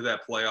get into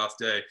that playoff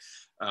day.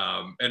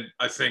 And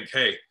I think,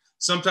 hey,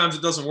 sometimes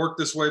it doesn't work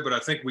this way, but I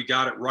think we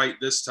got it right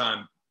this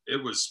time.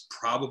 It was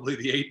probably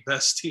the 8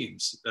 best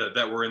teams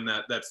that were in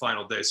that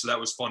final day. So that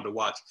was fun to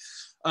watch.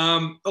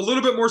 A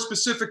little bit more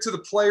specific to the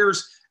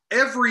players.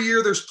 Every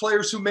year there's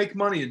players who make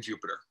money in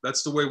Jupiter.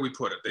 That's the way we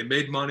put it. They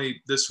made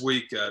money this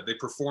week. They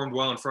performed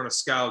well in front of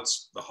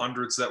scouts, the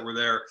hundreds that were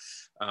there.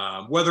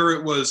 Whether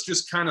it was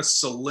just kind of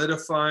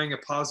solidifying a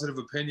positive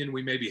opinion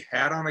we maybe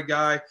had on a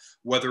guy,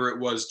 whether it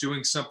was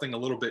doing something a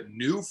little bit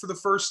new for the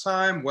first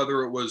time,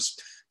 whether it was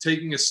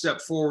taking a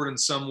step forward in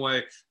some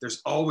way,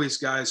 there's always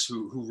guys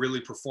who really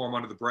perform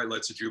under the bright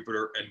lights of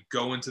Jupiter and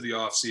go into the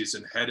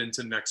offseason, head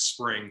into next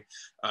spring,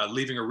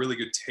 leaving a really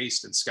good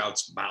taste in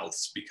scouts'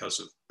 mouths because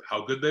of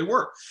how good they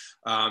were.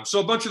 So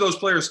a bunch of those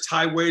players,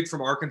 Ty Wade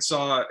from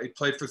Arkansas, he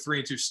played for 3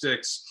 and 2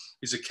 Sticks.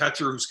 He's a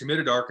catcher who's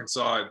committed to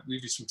Arkansas. I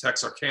believe he's from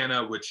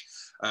Texarkana, which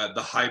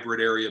the hybrid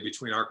area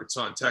between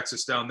Arkansas and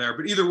Texas down there.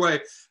 But either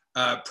way,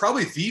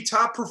 probably the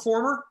top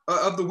performer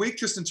of the week,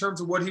 just in terms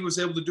of what he was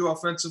able to do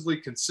offensively,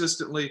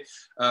 consistently.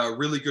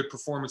 Really good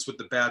performance with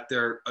the bat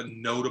there, a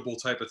notable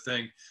type of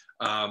thing.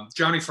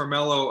 Johnny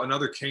Farmello,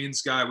 another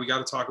Canes guy, we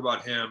got to talk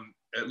about him.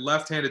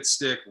 Left-handed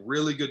stick,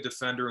 really good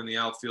defender in the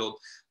outfield,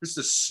 just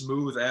a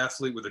smooth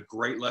athlete with a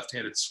great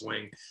left-handed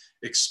swing.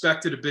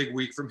 Expected a big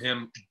week from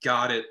him,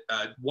 got it.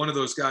 One of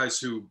those guys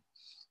who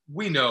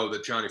we know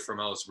that Johnny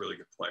Farmello is a really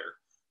good player,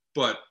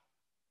 but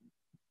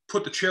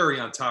put the cherry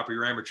on top of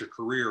your amateur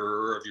career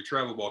or of your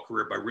travel ball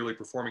career by really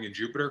performing in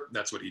Jupiter.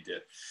 That's what he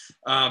did.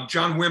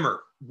 John Wimmer,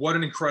 what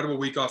an incredible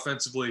week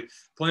offensively,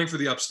 playing for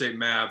the Upstate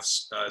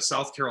Mavs,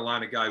 South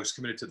Carolina guy who's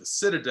committed to the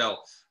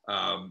Citadel.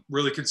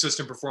 Really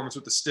consistent performance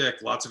with the stick,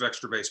 lots of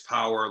extra base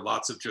power,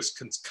 lots of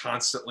just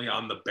constantly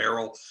on the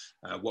barrel.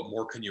 What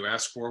more can you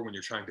ask for when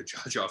you're trying to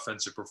judge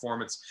offensive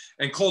performance?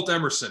 And Colt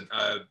Emerson,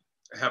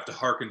 have to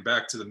harken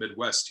back to the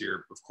Midwest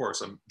here. Of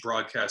course, I'm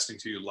broadcasting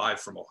to you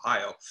live from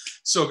Ohio.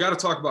 So got to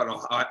talk about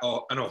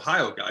an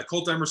Ohio guy.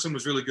 Colt Emerson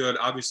was really good,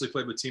 obviously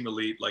played with Team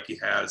Elite like he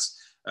has,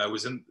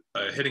 was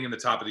hitting in the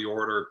top of the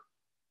order.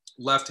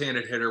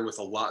 left-handed hitter with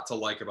a lot to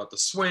like about the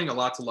swing, a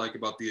lot to like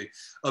about the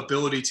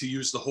ability to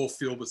use the whole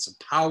field with some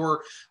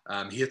power.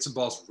 He hits some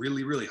balls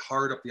really, really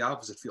hard up the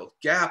opposite field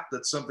gap.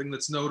 That's something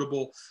that's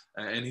notable.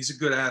 And he's a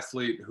good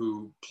athlete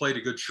who played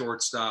a good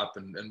shortstop,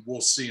 and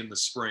we'll see in the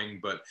spring.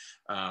 But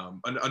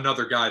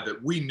another guy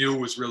that we knew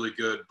was really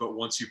good, but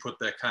once you put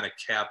that kind of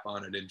cap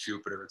on it in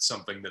Jupiter, it's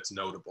something that's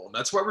notable. And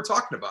that's why we're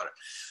talking about it.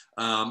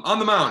 On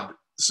the mound,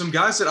 some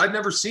guys that I'd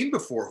never seen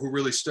before who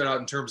really stood out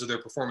in terms of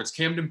their performance.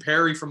 Camden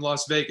Perry from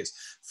Las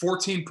Vegas,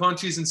 14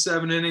 punchies in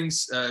 7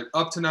 innings,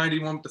 up to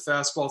 91 with the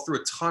fastball, threw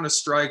a ton of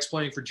strikes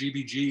playing for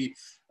GBG.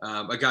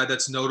 A guy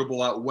that's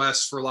notable out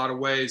west for a lot of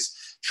ways.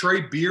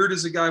 Trey Beard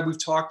is a guy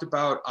we've talked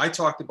about. I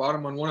talked about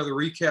him on one of the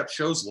recap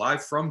shows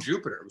live from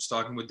Jupiter. I was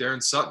talking with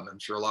Daron Sutton. I'm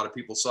sure a lot of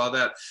people saw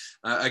that.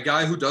 A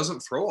guy who doesn't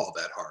throw all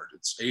that hard.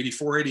 It's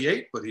 84,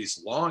 88, but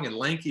he's long and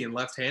lanky and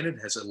left-handed,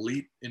 has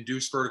elite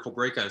induced vertical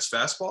break on his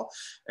fastball.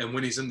 And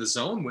when he's in the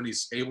zone, when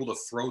he's able to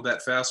throw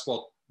that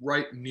fastball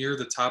right near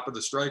the top of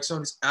the strike zone,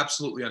 he's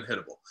absolutely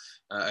unhittable.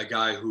 A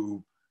guy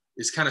who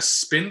is kind of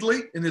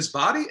spindly in his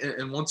body.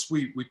 And once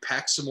we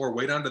pack some more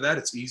weight onto that,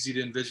 it's easy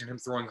to envision him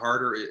throwing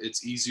harder.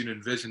 It's easy to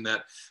envision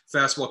that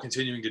fastball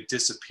continuing to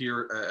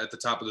disappear at the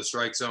top of the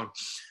strike zone.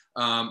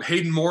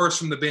 Hayden Morris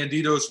from the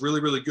Banditos,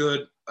 really, really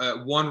good.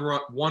 One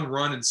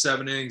run in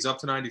 7 innings, up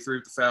to 93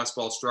 with the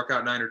fastball, struck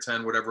out 9 or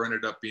 10, whatever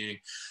ended up being.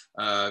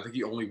 I think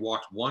he only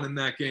walked 1 in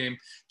that game.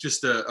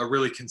 Just a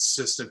really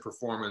consistent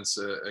performance,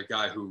 a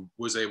guy who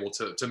was able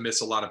to miss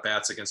a lot of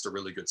bats against a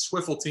really good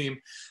Swiffle team.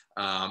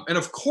 And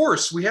of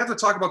course, we have to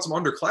talk about some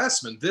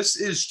underclassmen. This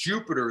is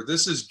Jupiter.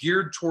 This is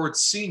geared towards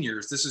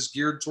seniors. This is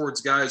geared towards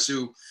guys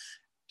who,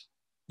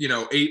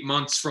 8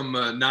 months from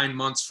 9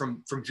 months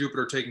from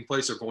Jupiter taking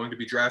place are going to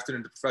be drafted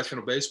into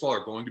professional baseball,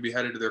 are going to be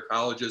headed to their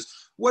colleges,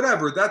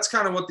 whatever. That's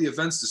kind of what the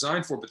event's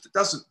designed for. But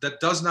that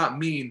does not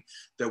mean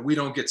that we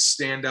don't get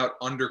standout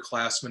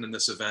underclassmen in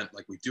this event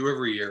like we do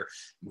every year.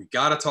 We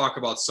got to talk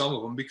about some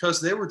of them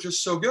because they were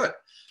just so good.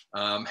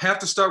 Have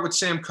to start with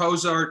Sam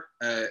Cozart,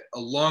 a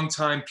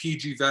longtime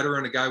PG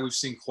veteran, a guy we've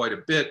seen quite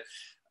a bit.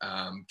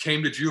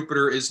 Came to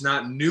Jupiter, is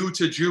not new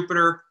to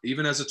Jupiter,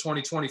 even as a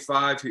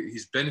 2025.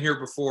 He's been here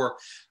before,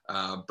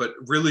 but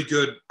really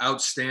good,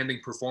 outstanding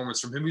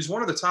performance from him. He's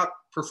one of the top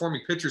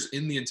performing pitchers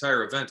in the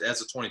entire event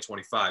as a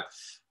 2025.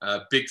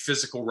 Big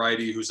physical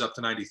righty who's up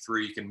to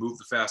 93. He can move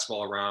the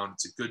fastball around.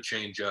 It's a good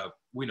changeup.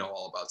 We know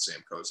all about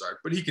Sam Cozart,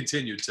 but he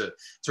continued to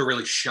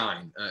really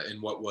shine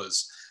in what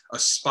was a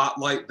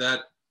spotlight that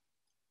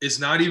is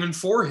not even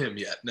for him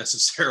yet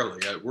necessarily.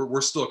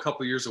 We're still a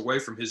couple years away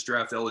from his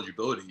draft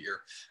eligibility year.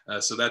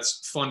 So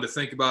that's fun to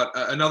think about.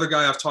 Another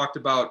guy I've talked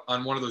about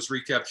on one of those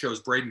recap shows,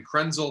 Braden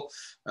Krenzel,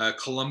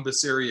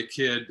 Columbus area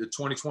kid, the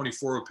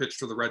 2024 who pitched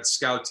for the Red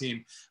Scout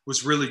team,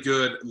 was really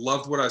good.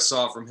 Loved what I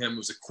saw from him. It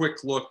was a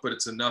quick look, but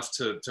it's enough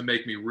to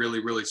make me really,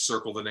 really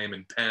circle the name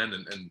in pen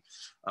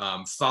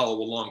and follow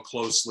along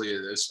closely,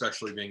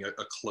 especially being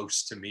a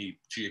close to me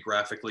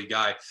geographically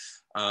guy.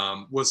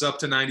 Was up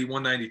to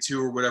 91,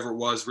 92 or whatever it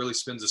was, really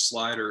spins a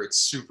slider. It's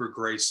super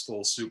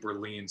graceful, super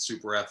lean,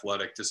 super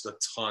athletic, just a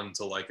ton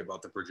to like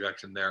about the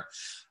projection there.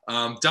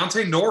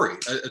 Dante Nori,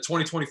 a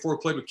 2024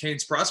 played with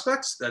Canes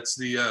Prospects. That's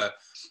the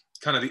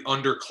kind of the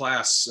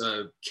underclass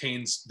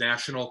Canes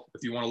National,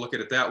 if you want to look at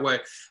it that way.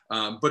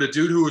 But a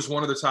dude who was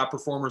one of the top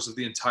performers of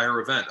the entire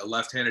event, a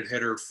left-handed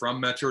hitter from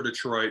Metro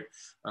Detroit,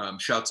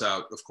 shouts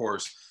out, of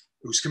course,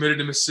 who's committed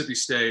to Mississippi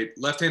State,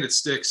 left-handed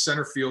stick,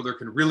 center fielder,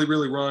 can really,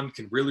 really run,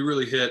 can really,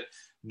 really hit,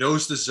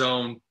 knows the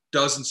zone,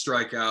 doesn't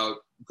strike out,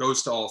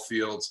 goes to all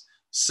fields.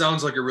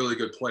 Sounds like a really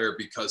good player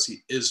because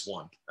he is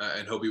one,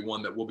 and he'll be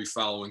one that we'll be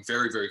following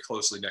very, very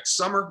closely next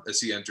summer as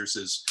he enters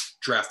his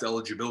draft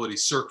eligibility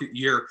circuit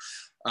year.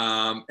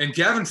 And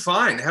Gavin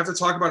Fine, I have to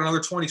talk about another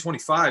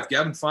 2025.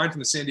 Gavin Fine from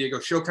the San Diego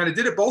show kind of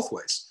did it both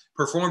ways.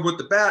 Performed with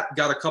the bat,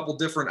 got a couple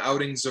different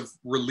outings of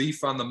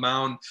relief on the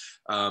mound.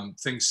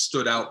 Things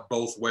stood out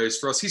both ways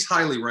for us. He's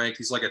highly ranked.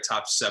 He's like a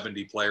top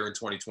 70 player in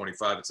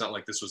 2025. It's not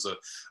like this was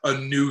a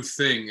new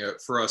thing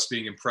for us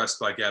being impressed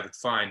by Gavin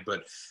Fine.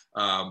 But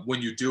when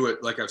you do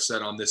it, like I've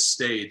said, on this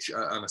stage,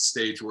 on a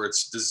stage where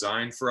it's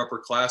designed for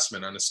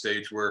upperclassmen, on a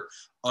stage where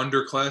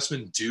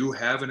underclassmen do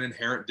have an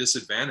inherent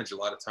disadvantage a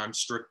lot of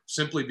times,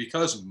 simply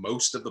because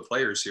most of the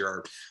players here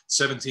are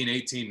 17,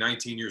 18,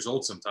 19 years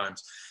old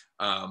sometimes.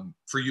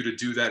 For you to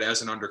do that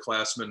as an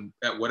underclassman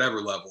at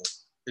whatever level,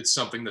 it's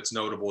something that's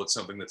notable. It's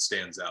something that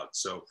stands out.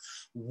 So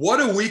what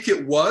a week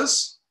it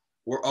was.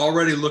 We're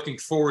already looking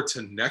forward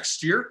to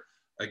next year.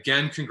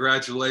 Again,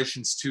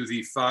 congratulations to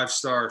the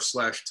 5-star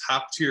 /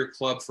 top tier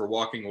club for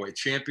walking away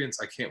champions.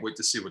 I can't wait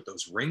to see what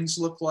those rings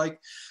look like.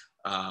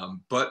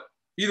 But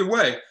either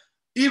way,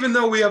 even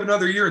though we have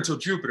another year until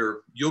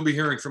Jupiter, you'll be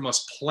hearing from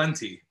us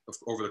plenty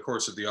over the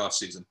course of the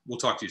offseason. We'll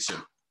talk to you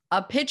soon.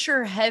 A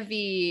pitcher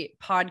heavy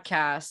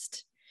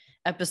podcast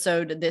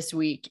episode this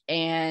week.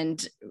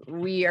 And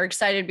we are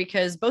excited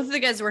because both of the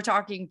guys we're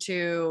talking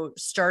to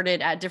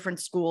started at different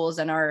schools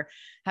and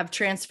have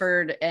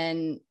transferred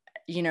and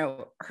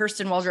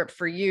Hurston Waldrep,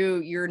 for you,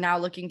 you're now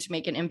looking to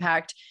make an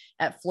impact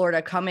at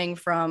Florida coming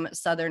from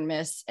Southern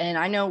Miss. And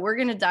I know we're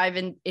going to dive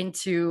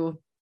into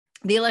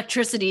the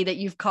electricity that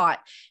you've caught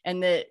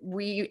and that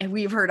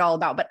we've heard all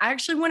about. But I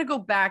actually want to go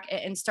back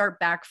and start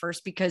back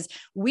first, because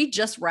we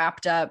just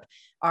wrapped up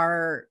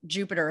our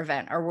Jupiter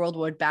event, our World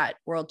Wood Bat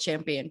World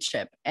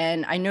Championship.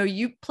 And I know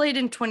you played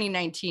in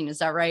 2019. Is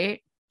that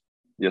right?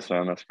 Yes,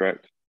 ma'am. That's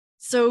correct.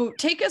 So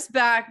take us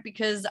back,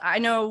 because I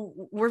know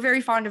we're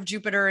very fond of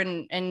Jupiter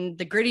and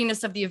the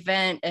grittiness of the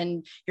event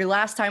and your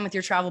last time with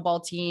your travel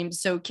ball team.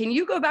 So can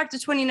you go back to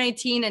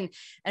 2019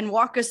 and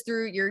walk us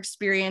through your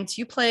experience?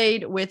 You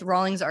played with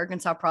Rawlings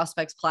Arkansas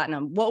Prospects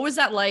Platinum. What was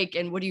that like,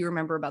 and what do you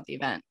remember about the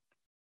event?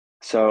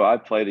 So I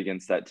played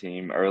against that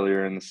team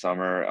earlier in the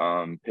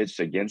summer, pitched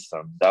against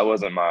them. That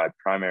wasn't my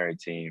primary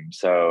team,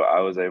 so I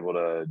was able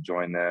to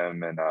join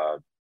them and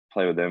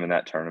play with them in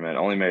that tournament.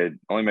 Only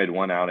made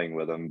one outing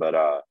with them, but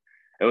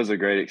it was a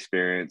great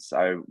experience.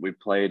 We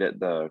played at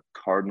the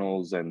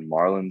Cardinals and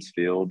Marlins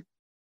field.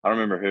 I don't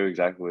remember who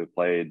exactly we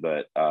played,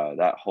 but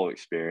that whole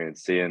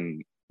experience,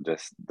 seeing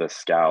just the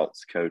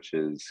scouts,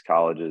 coaches,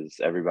 colleges,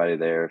 everybody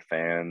there,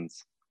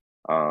 fans,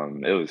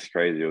 it was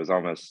crazy.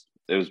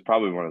 It was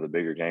probably one of the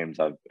bigger games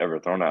I've ever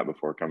thrown at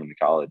before coming to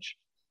college,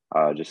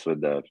 just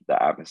with the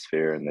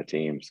atmosphere and the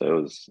team.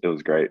 So it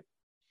was great.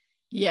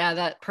 Yeah,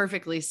 that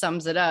perfectly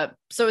sums it up.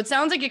 So it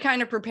sounds like it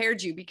kind of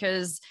prepared you,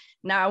 because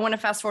now I want to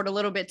fast forward a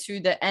little bit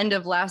to the end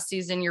of last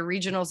season, your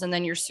regionals and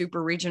then your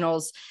super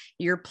regionals.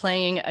 You're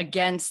playing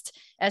against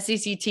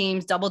SEC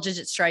teams,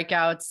 double-digit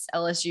strikeouts,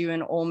 LSU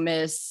and Ole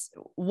Miss.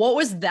 What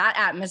was that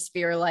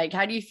atmosphere like?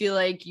 How do you feel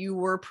like you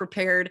were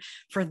prepared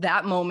for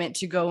that moment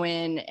to go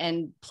in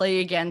and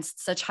play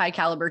against such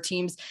high-caliber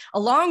teams,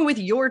 along with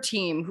your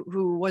team,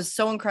 who was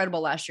so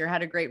incredible last year,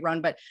 had a great run?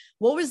 But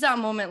what was that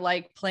moment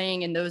like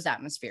playing in those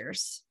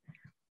atmospheres?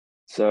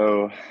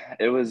 So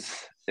it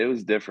was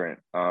different.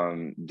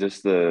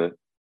 Just with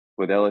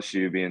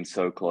LSU being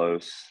so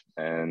close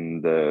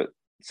and the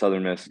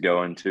Southern Miss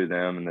going to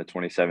them in the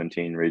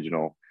 2017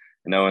 regional,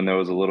 knowing there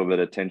was a little bit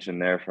of tension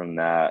there from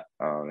that,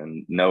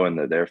 and knowing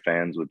that their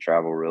fans would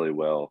travel really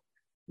well,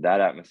 that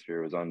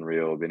atmosphere was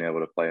unreal. Being able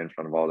to play in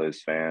front of all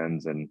those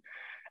fans and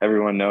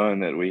everyone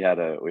knowing that we had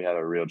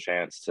a real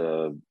chance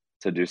to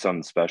do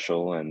something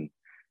special, and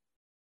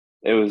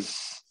it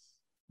was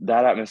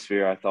that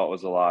atmosphere I thought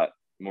was a lot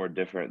more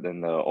different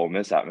than the Ole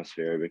Miss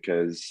atmosphere,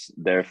 because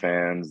their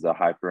fans, the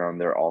hype around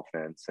their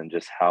offense, and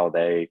just how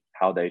they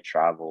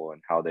travel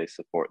and how they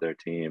support their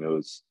team,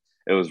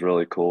 it was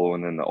really cool.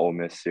 And then the Ole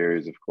Miss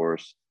series, of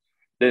course,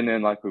 didn't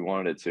end like we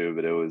wanted it to,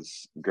 but it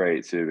was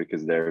great too,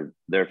 because their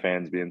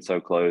fans being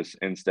so close,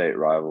 in-state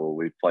rival.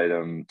 We played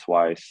them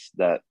twice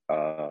that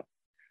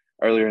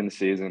earlier in the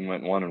season,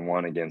 went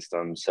 1-1 against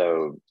them,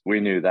 so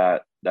we knew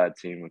that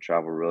team would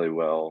travel really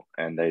well,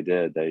 and they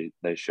did.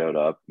 They showed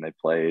up and they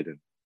played, and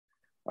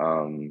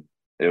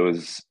it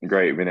was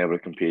great being able to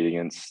compete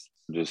against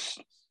just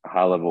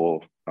high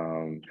level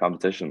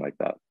competition like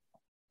that.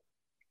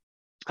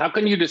 How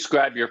can you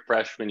describe your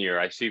freshman year?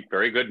 I see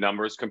very good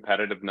numbers,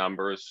 competitive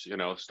numbers,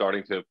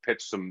 starting to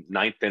pitch some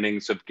ninth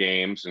innings of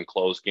games and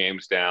close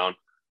games down,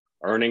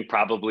 earning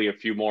probably a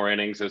few more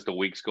innings as the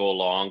weeks go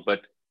along.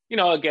 But,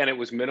 again, it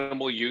was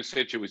minimal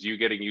usage. It was you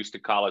getting used to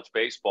college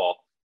baseball.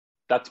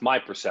 That's my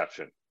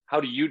perception. How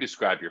do you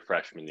describe your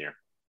freshman year?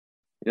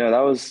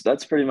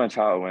 That's pretty much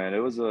how it went. It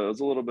was a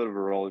little bit of a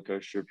roller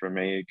coaster for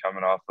me,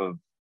 coming off of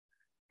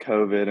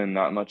COVID and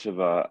not much of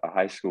a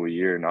high school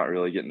year, not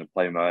really getting to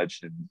play much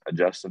and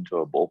adjusting to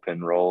a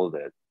bullpen role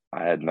that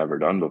I had never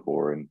done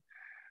before.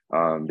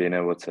 And being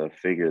able to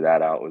figure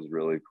that out was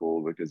really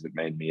cool, because it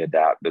made me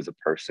adapt as a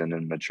person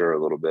and mature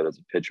a little bit as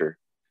a pitcher.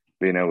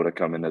 Being able to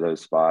come into those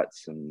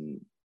spots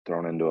and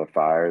thrown into a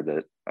fire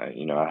that, I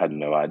had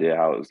no idea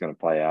how it was going to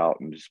play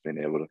out, and just being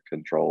able to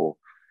control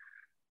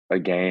a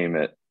game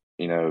at,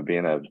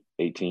 being a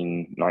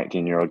 18,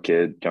 19-year-old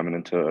kid coming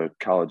into a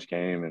college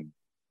game and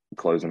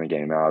closing a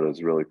game out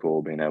is really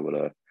cool. Being able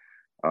to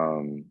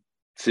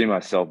see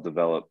myself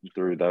develop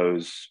through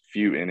those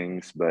few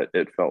innings, but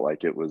it felt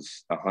like it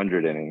was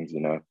 100 innings,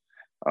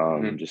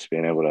 just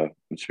being able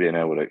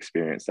to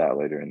experience that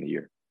later in the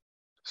year.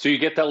 So you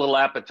get that little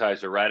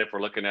appetizer, right? If we're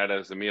looking at it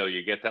as a meal,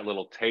 you get that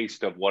little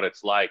taste of what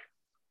it's like.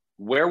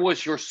 Where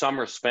was your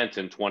summer spent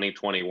in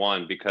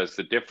 2021? Because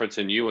the difference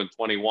in you in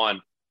 21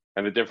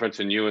 and the difference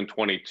in you in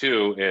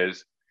 22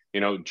 is,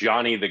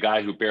 Johnny, the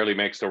guy who barely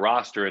makes the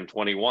roster in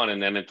 21,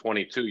 and then in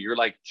 22, you're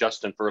like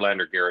Justin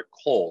Verlander, Garrett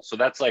Cole. So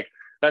that's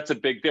a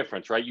big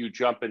difference, right? You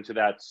jump into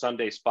that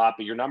Sunday spot,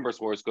 but your numbers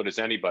were as good as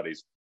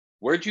anybody's.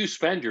 Where'd you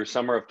spend your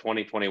summer of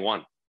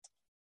 2021?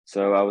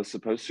 So I was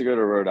supposed to go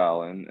to Rhode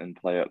Island and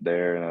play up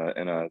there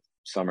in a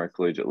summer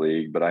collegiate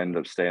league, but I ended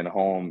up staying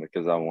home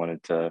because I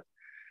wanted to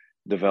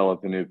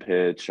develop a new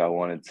pitch. I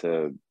wanted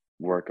to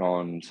work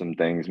on some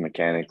things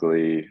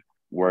mechanically,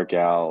 work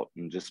out,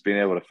 and just being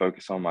able to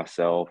focus on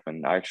myself.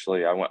 And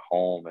actually I went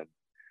home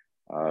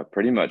and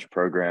pretty much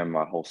programmed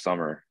my whole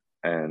summer.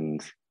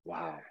 And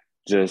wow,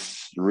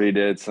 just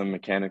redid some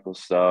mechanical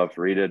stuff,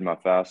 redid my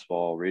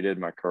fastball, redid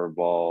my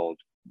curveball.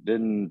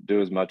 Didn't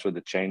do as much with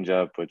the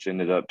changeup, which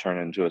ended up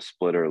turning into a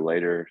splitter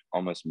later,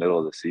 almost middle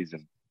of the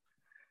season,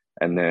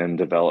 and then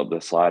developed the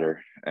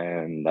slider.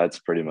 And that's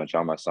pretty much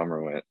how my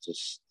summer went.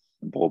 Just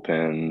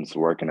bullpens,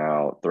 working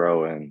out,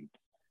 throwing,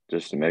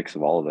 just a mix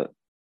of all of it.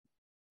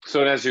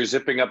 So as you're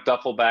zipping up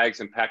duffel bags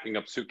and packing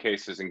up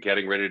suitcases and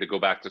getting ready to go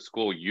back to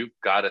school, you've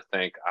got to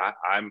think,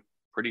 I'm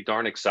pretty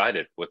darn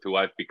excited with who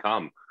I've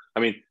become.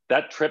 I mean,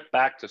 that trip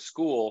back to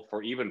school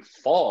for even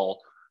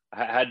fall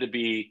had to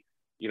be,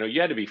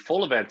 you had to be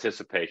full of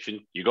anticipation.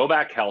 You go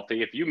back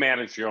healthy. If you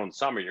manage your own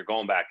summer, you're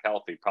going back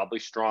healthy, probably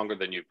stronger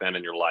than you've been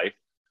in your life,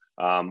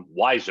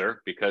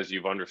 wiser because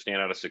you've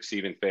understand how to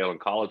succeed and fail in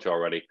college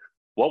already.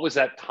 What was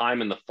that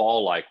time in the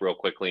fall like real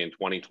quickly in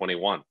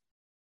 2021?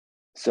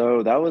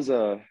 So that was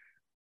a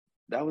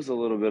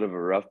little bit of a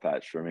rough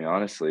patch for me,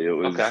 honestly.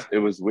 It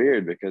was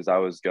weird because I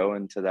was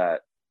going to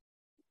that,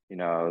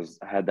 I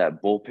had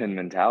that bullpen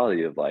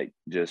mentality of like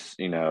just,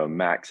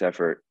 max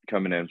effort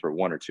coming in for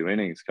 1 or 2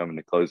 innings, coming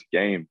to close the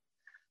game.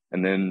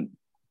 And then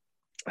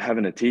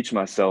having to teach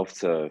myself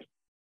to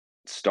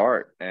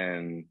start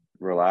and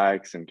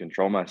relax and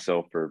control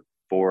myself for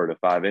 4 to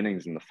 5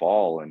 innings in the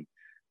fall. And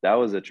that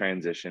was a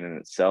transition in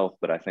itself.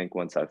 But I think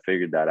once I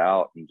figured that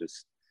out and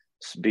just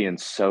being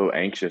so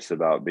anxious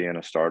about being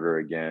a starter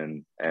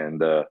again and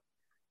the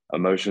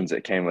emotions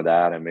that came with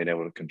that and being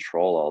able to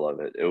control all of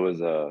it,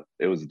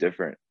 it was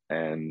different.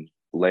 And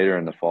later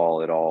in the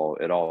fall, it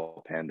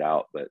all panned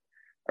out. But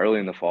early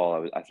in the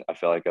fall, I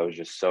felt like I was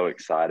just so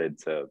excited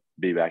to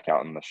be back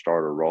out in the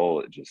starter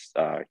role. It just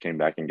came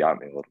back and got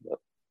me a little bit.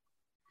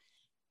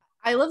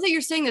 I love that you're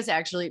saying this.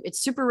 Actually,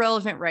 it's super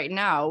relevant right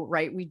now,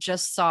 right? We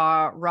just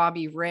saw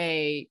Robbie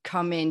Ray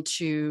come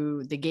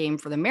into the game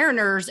for the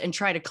Mariners and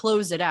try to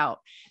close it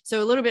out.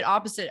 So a little bit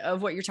opposite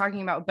of what you're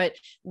talking about, but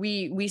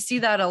we see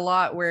that a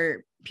lot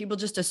where people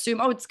just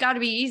assume, oh, it's got to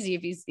be easy.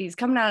 If he's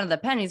coming out of the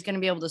pen, he's going to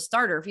be able to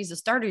start, or if he's a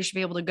starter, he should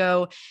be able to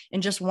go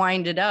and just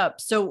wind it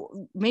up.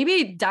 So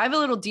maybe dive a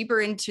little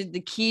deeper into the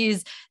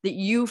keys that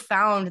you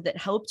found that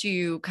helped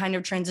you kind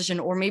of transition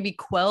or maybe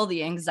quell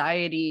the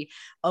anxiety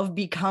of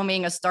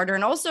becoming a starter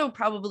and also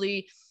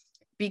probably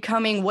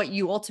becoming what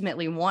you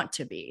ultimately want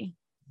to be.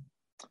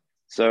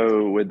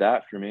 So with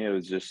that, for me, it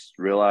was just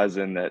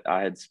realizing that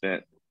I had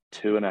spent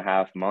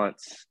 2.5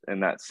 months in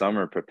that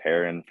summer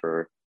preparing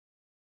to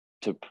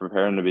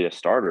be a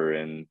starter.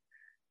 And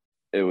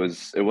it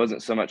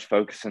wasn't so much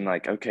focusing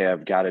like, okay,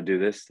 I've got to do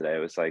this today. It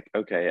was like,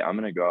 okay, I'm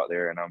going to go out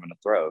there and I'm going to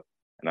throw,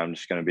 and I'm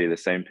just going to be the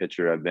same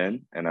pitcher I've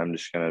been, and I'm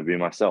just going to be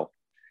myself.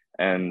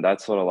 And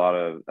that's what a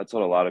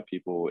lot of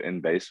people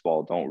in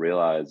baseball don't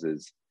realize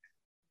is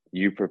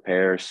you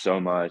prepare so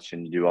much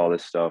and you do all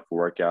this stuff,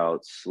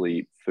 workouts,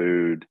 sleep,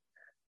 food.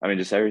 I mean,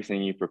 just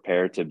everything you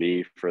prepare to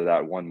be for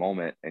that one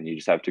moment, and you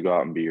just have to go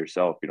out and be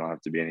yourself. You don't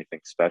have to be anything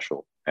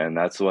special. And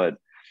that's what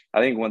I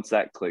think once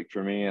that clicked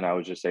for me and I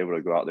was just able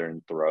to go out there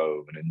and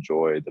throw and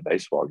enjoy the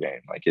baseball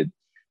game, like it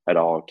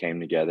all came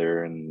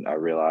together, and I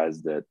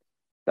realized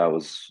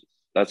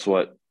that's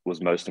what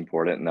was most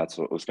important, and that's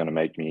what was going to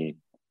make me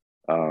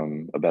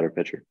a better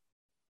pitcher.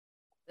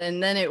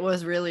 And then it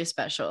was really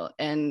special.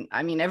 And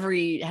I mean,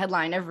 every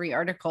headline, every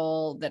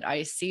article that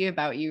I see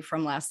about you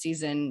from last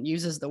season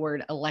uses the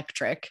word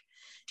electric,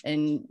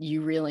 and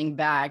you reeling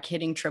back,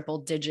 hitting triple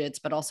digits,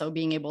 but also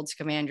being able to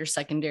command your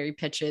secondary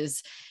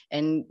pitches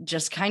and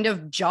just kind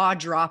of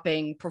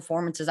jaw-dropping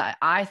performances.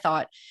 I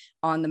thought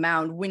on the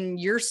mound when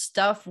your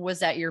stuff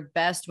was at your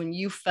best, when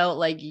you felt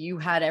like you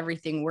had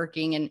everything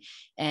working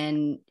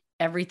and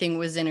everything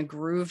was in a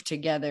groove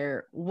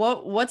together.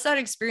 What's that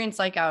experience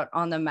like out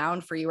on the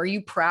mound for you? Are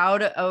you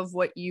proud of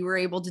what you were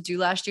able to do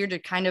last year to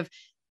kind of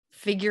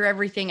figure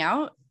everything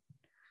out?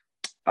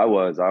 I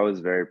was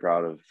very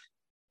proud of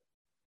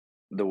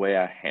the way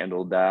I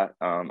handled that.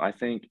 I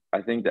think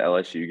the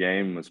LSU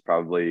game was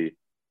probably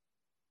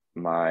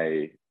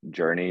my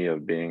journey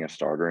of being a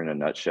starter in a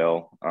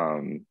nutshell.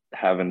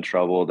 Having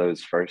trouble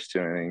those first 2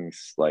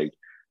 innings, like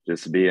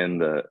just being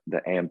the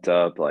amped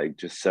up, like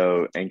just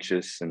so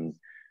anxious and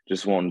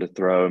just wanting to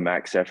throw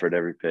max effort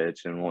every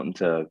pitch and wanting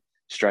to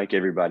strike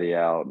everybody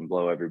out and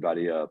blow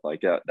everybody up.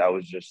 Like that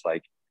was just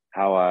like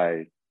how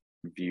I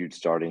viewed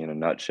starting in a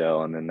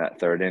nutshell. And then that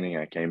 3rd inning,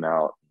 I came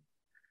out.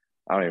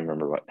 I don't even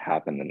remember what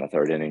happened in the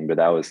 3rd inning, but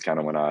that was kind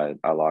of when I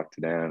locked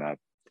it in, and I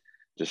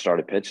just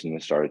started pitching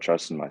and started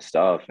trusting my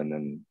stuff. And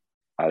then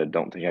I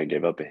don't think I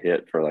gave up a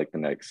hit for like the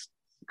next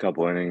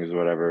couple innings or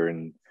whatever.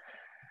 And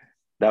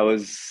that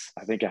was,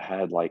 I think I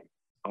had like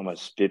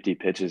almost 50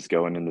 pitches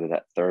going into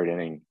that 3rd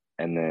inning,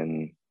 and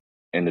then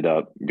ended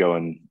up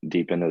going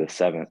deep into the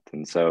 7th.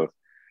 And so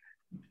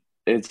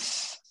it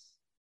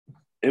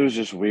was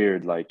just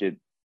weird. Like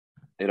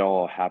it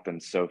all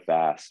happened so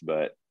fast,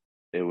 but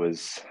it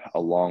was a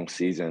long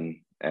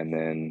season. And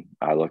then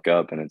I look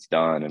up and it's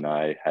done. And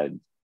I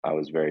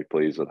was very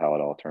pleased with how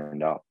it all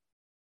turned out.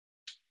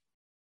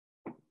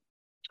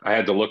 I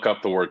had to look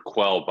up the word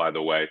quell, by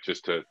the way,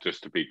 just to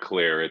be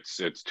clear. It's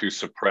to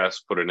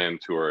suppress, put an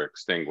end to, or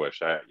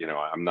extinguish.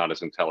 I'm not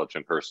as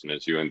intelligent person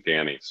as you and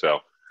Dani, so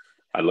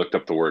I looked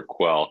up the word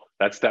quell.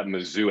 That's that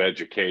Mizzou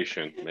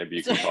education. Maybe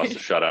you can toss a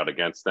shutout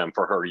against them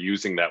for her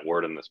using that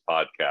word in this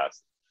podcast.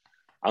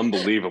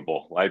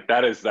 Unbelievable. Like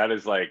that is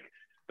like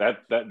that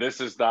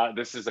this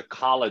is a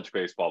college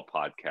baseball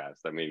podcast.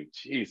 I mean,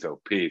 geez, oh,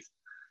 Pete.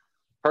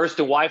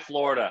 Hurston, why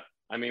Florida?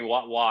 I mean,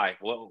 why?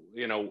 Well,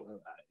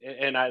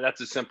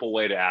 that's a simple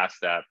way to ask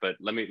that, but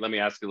let me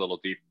ask you a little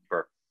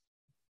deeper.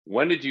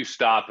 When did you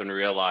stop and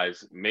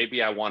realize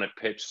maybe I want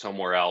to pitch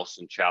somewhere else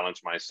and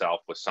challenge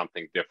myself with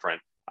something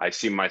different? I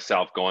see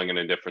myself going in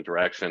a different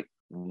direction.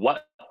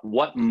 What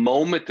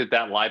moment did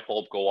that light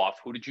bulb go off?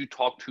 Who did you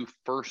talk to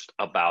first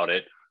about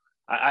it?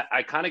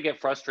 I kind of get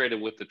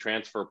frustrated with the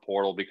transfer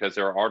portal because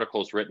there are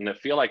articles written that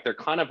feel like they're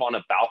kind of on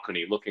a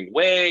balcony looking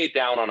way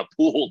down on a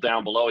pool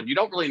down below, and you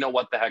don't really know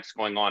what the heck's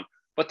going on,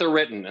 but they're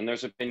written and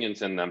there's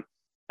opinions in them.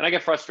 And I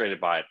get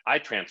frustrated by it. I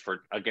transferred,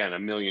 again, a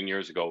million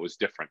years ago. It was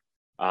different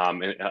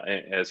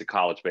as a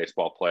college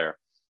baseball player.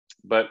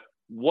 But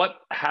what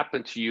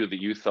happened to you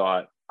that you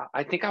thought,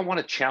 I think I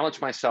want to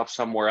challenge myself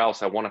somewhere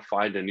else. I want to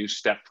find a new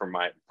step for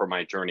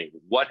my journey.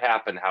 What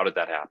happened? How did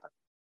that happen?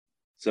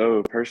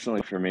 So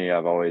personally for me,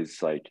 I've always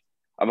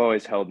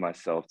held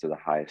myself to the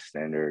highest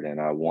standard,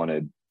 and I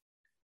wanted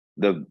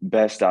the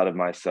best out of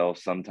myself,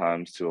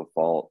 sometimes to a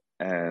fault.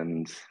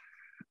 And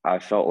I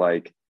felt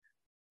like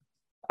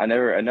I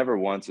never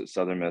once at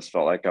Southern Miss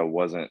felt like I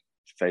wasn't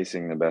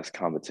facing the best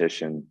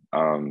competition.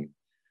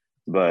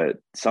 But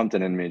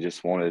something in me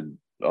just wanted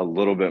a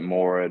little bit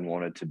more and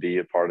wanted to be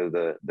a part of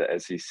the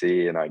SEC.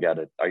 And I got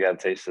a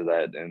taste of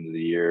that at the end of the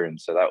year. And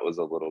so that was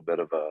a little bit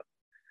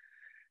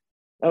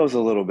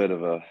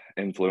of a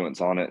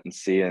influence on it, and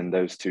seeing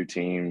those two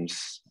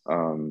teams.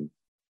 And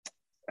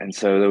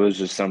so there was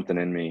just something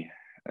in me,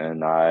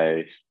 and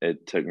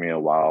it took me a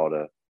while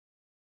to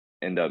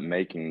end up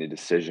making the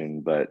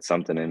decision, but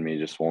something in me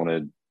just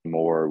wanted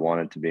more,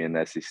 wanted to be in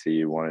the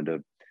SEC, wanted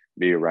to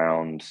be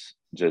around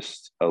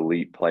just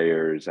elite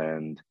players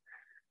and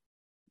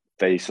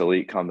face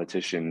elite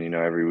competition,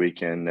 every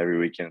weekend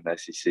in the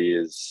SEC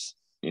is,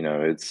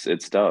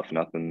 it's tough.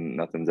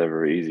 Nothing's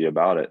ever easy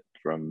about it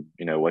from,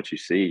 what you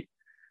see.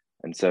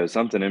 And so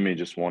something in me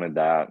just wanted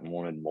that and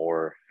wanted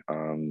more,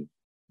 and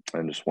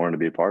just wanted to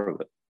be a part of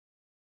it.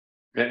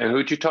 And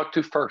who'd you talk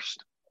to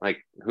first?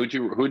 Like who'd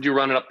you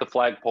run it up the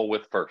flagpole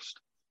with first?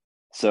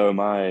 So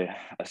my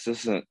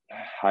assistant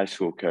high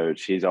school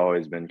coach, he's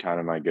always been kind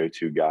of my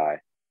go-to guy.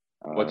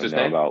 What's his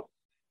name?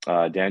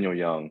 Daniel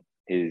Young.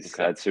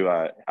 That's who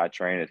I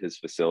train at his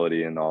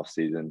facility in the off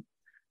season.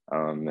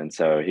 And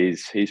so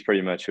he's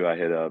pretty much who I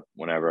hit up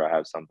whenever I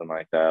have something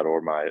like that,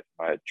 or my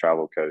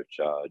travel coach,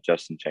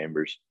 Justin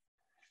Chambers.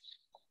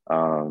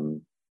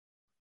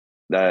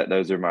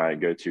 Those are my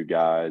go-to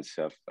guys.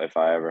 If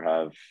I ever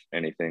have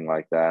anything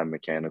like that,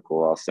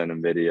 mechanical, I'll send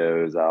them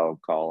videos, I'll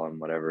call them,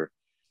 whatever.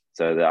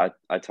 So that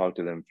I talked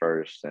to them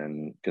first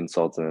and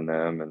consulted in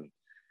them, and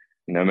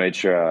made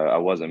sure I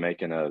wasn't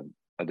making a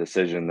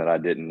decision that I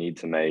didn't need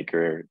to make,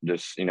 or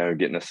just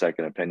getting a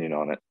second opinion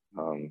on it.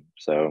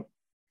 So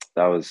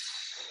it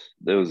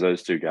was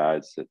those two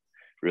guys that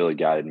really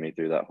guided me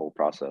through that whole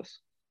process.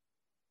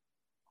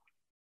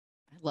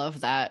 I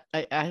love that.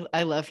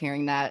 I love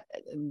hearing that.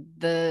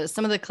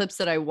 Some of the clips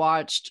that I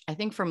watched, I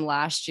think from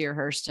last year,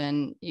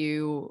 Hurston,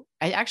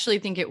 I actually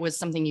think it was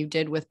something you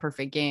did with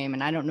Perfect Game.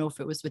 And I don't know if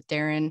it was with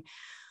Daron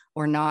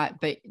or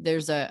not, but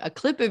there's a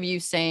clip of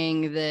you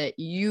saying that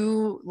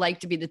you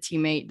like to be the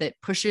teammate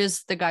that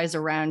pushes the guys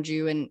around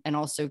you and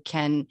also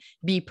can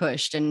be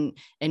pushed and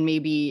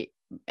maybe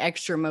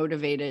extra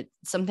motivated,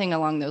 something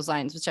along those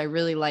lines, which I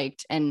really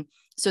liked. And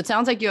so it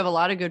sounds like you have a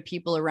lot of good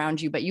people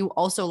around you, but you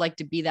also like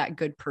to be that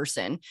good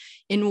person.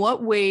 In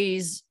what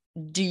ways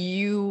do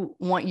you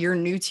want your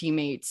new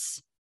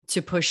teammates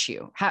to push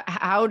you?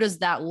 How does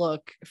that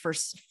look for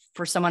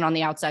someone on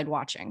the outside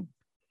watching?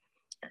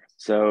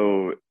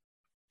 So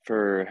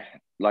for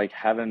like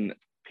having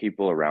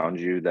people around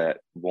you that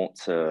want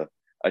to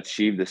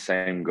achieve the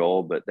same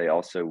goal, but they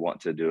also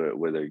want to do it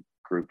with a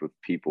group of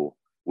people,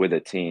 with a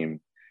team,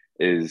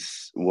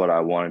 is what I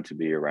wanted to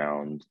be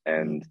around.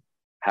 And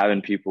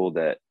having people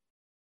that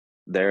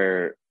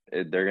they're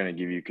going to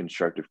give you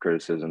constructive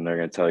criticism. They're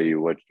going to tell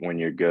you when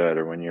you're good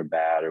or when you're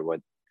bad, or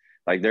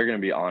they're going to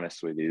be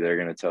honest with you. They're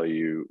going to tell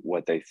you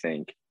what they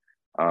think.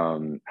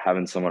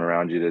 Having someone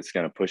around you that's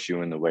going to push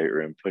you in the weight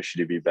room, push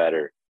you to be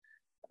better.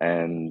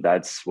 And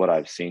that's what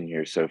I've seen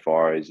here so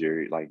far, is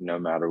you're like, no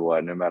matter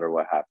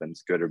what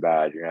happens, good or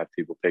bad, you're going to have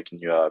people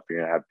picking you up. You're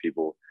going to have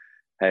people,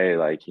 hey,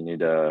 like you need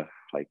to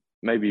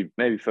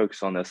maybe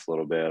focus on this a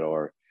little bit,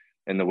 or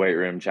in the weight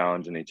room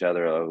challenging each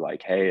other of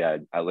like, hey,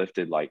 I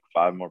lifted like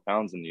 5 more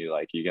pounds than you.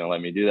 Like, you going to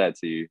let me do that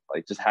to you?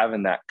 Like, just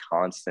having that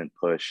constant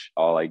push,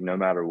 all like, no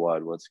matter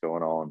what's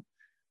going on.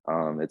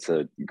 It's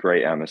a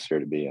great atmosphere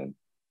to be in.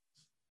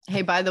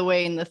 Hey, by the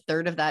way, in the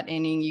third of that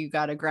inning, you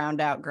got a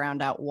ground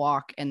out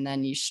walk, and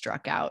then you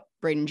struck out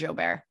Braden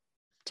Jobert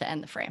to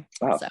end the frame.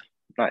 Oh, so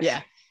nice.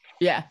 Yeah.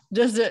 Yeah,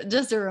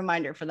 just a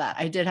reminder for that.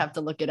 I did have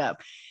to look it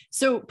up.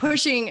 So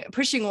pushing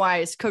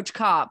wise, Coach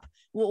Kopp,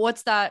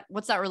 what's that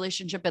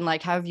relationship been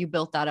like? How have you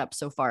built that up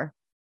so far?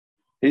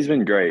 He's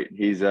been great.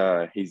 He's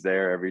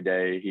there every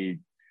day.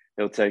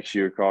 He'll text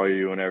you or call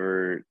you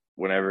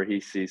whenever he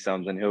sees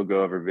something. He'll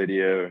go over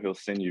video. He'll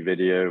send you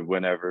video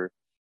whenever.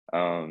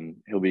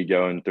 He'll be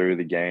going through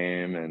the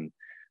game, and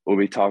we'll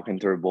be talking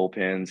through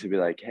bullpens. He'll be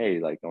like, hey,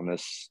 like on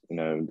this,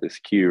 this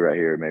cue right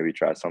here, maybe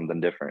try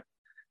something different.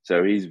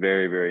 So he's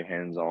very, very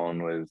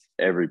hands-on with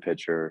every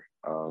pitcher.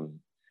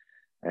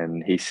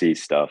 And he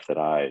sees stuff that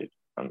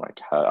I'm like,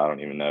 I don't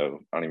even know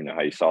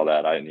how you saw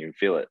that. I didn't even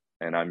feel it.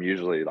 And I'm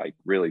usually like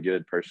really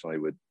good personally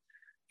with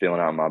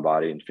feeling out my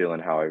body and feeling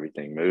how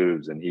everything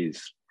moves. And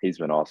he's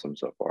been awesome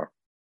so far.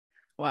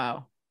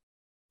 Wow.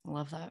 I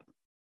love that.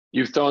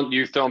 You've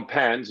thrown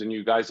pens, and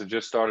you guys have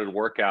just started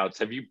workouts.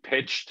 Have you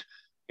pitched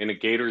in a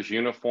Gators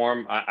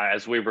uniform?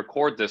 As we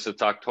record this,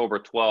 it's October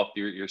 12th.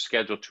 You're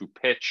scheduled to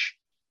pitch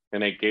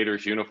in a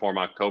Gators uniform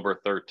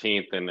October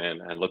 13th, and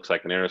it looks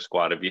like an inter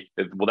squad.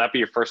 Will that be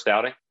your first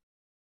outing?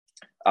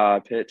 I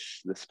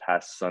pitched this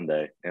past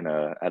Sunday at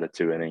a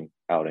 2-inning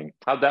outing.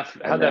 How'd that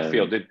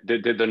feel? Did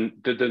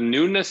the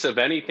newness of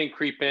anything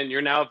creep in?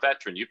 You're now a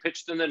veteran. You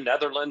pitched in the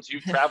Netherlands.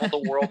 You've traveled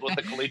the world with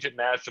the collegiate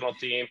national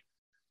team.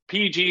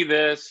 PG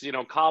this,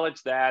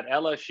 college that,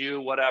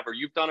 LSU, whatever.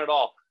 You've done it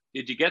all.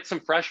 Did you get some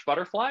fresh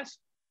butterflies?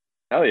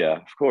 Oh yeah,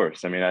 of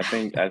course. I mean, I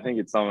think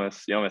it's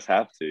you almost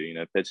have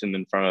to, pitching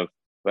in front of.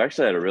 We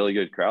actually had a really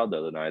good crowd the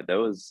other night. That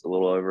was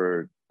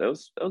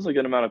a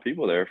good amount of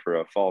people there for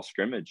a fall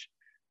scrimmage.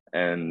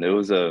 And we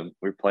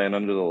were playing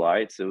under the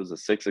lights. It was a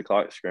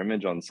 6:00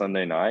 scrimmage on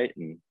Sunday night,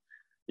 and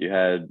you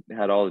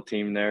had all the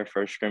team there,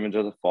 first scrimmage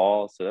of the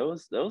fall. So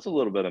that was a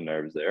little bit of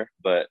nerves there,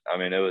 but I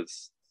mean,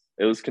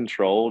 it was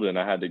controlled, and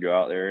I had to go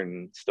out there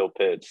and still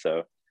pitch.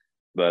 So,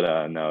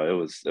 but no, it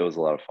was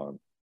a lot of fun.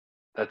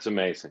 That's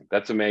amazing.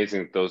 That's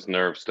amazing. Those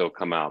nerves still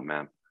come out,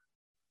 man.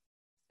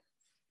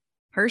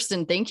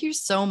 Hurston, thank you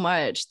so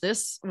much.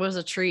 This was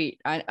a treat.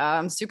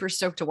 I'm super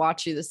stoked to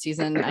watch you this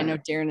season. I know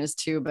Daron is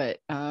too, but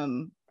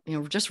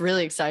we're just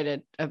really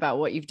excited about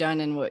what you've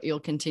done and what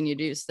you'll continue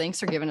to do. So thanks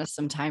for giving us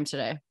some time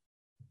today.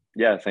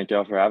 Yeah, thank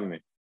y'all for having me.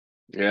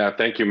 Yeah,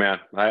 thank you, man.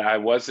 I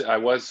was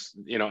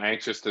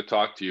anxious to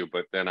talk to you,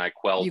 but then I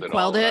quelled it.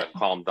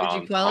 Calm down.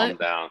 Did you quell it?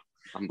 Down.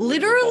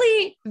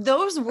 Literally,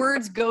 those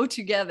words go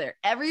together.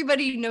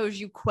 Everybody knows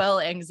you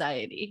quell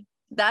anxiety.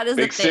 That is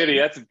big city.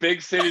 That's a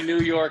big city, New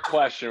York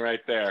question right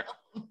there.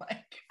 Oh my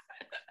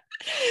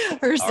God.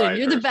 Hurston,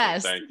 you're the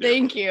best.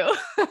 Thank you.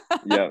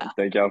 Yeah,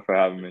 thank y'all for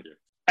having me.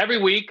 Every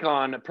week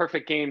on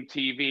Perfect Game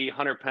TV,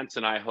 Hunter Pence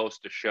and I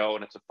host a show,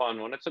 and it's a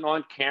fun one. It's an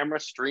on-camera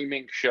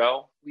streaming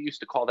show. We used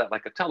to call that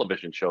like a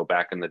television show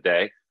back in the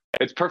day.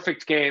 It's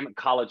Perfect Game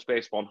College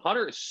Baseball. And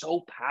Hunter is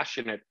so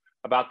passionate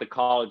about the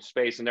college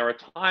space, and there are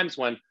times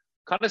when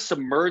kind of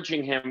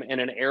submerging him in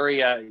an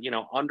area,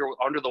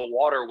 under the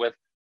water with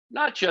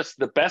not just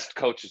the best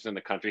coaches in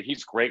the country.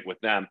 He's great with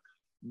them,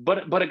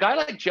 but a guy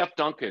like Jeff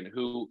Duncan,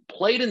 who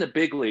played in the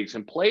big leagues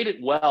and played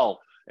it well,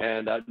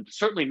 and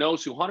certainly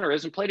knows who Hunter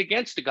is and played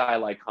against a guy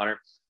like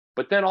Hunter.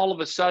 But then all of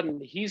a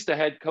sudden, he's the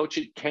head coach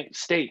at Kent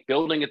State,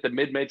 building at the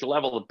mid-major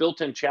level, the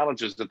built-in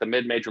challenges at the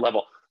mid-major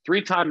level,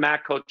 3-time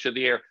MAC Coach of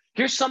the Year.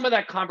 Here's some of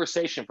that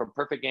conversation from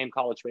Perfect Game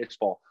College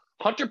Baseball.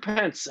 Hunter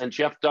Pence and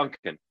Jeff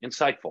Duncan,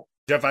 insightful.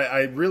 Jeff,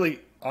 I really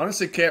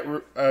honestly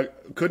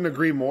couldn't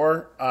agree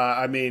more.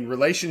 I mean,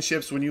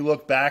 relationships, when you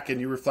look back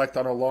and you reflect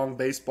on a long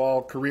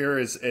baseball career,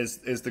 is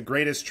the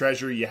greatest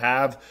treasure you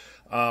have.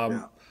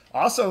 Yeah.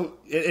 Also,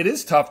 it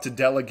is tough to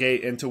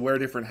delegate and to wear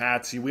different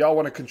hats. We all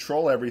want to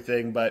control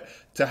everything, but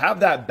to have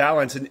that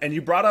balance, and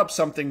you brought up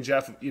something,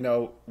 Jeff,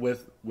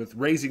 with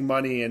raising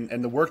money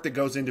and the work that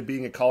goes into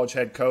being a college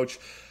head coach.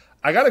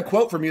 I got a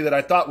quote from you that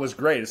I thought was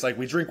great. It's like,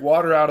 we drink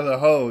water out of the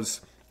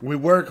hose. We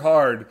work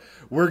hard.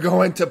 We're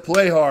going to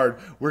play hard.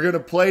 We're going to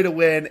play to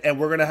win, and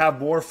we're going to have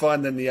more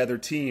fun than the other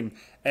team.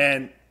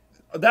 And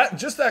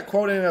that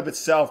quote in and of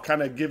itself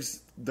kind of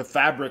gives the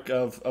fabric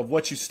of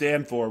what you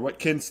stand for, what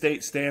Kent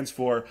State stands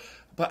for.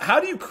 But how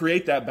do you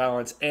create that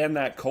balance and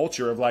that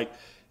culture of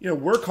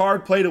work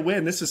hard, play to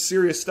win? This is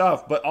serious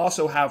stuff, but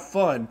also have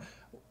fun.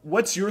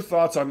 What's your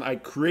thoughts on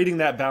creating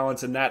that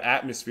balance and that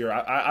atmosphere?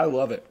 I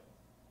love it.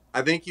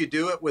 I think you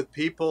do it with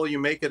people. You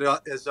make it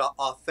as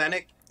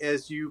authentic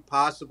as you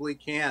possibly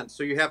can.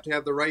 So you have to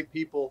have the right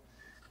people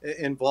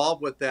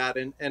involved with that.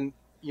 And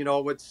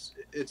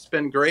it's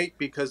been great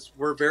because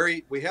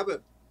we have a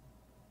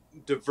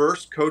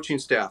diverse coaching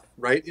staff,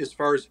 right? As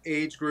far as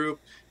age group,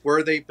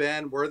 where they've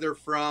been, where they're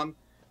from.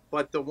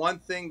 But the one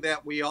thing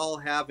that we all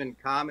have in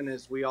common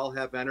is we all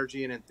have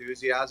energy and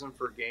enthusiasm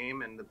for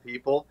game and the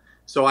people.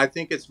 So I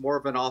think it's more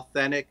of an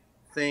authentic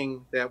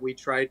thing that we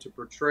try to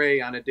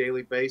portray on a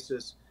daily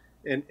basis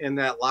in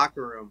that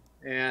locker room.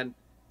 And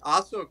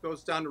also it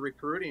goes down to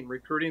recruiting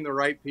the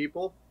right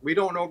people. We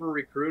don't over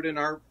recruit in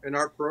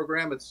our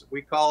program.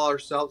 We call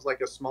ourselves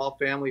like a small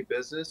family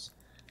business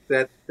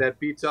that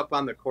beats up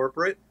on the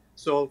corporate.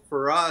 So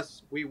for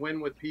us, we win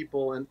with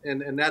people,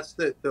 and that's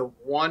the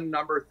one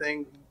number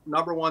thing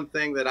number one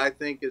thing that I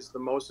think is the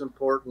most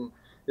important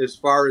as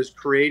far as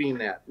creating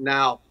that.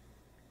 Now,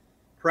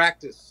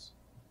 practice,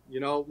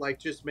 like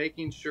just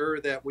making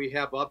sure that we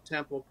have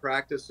up-tempo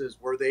practices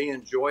where they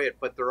enjoy it,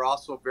 but they're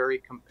also very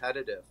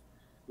competitive.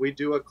 We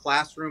do a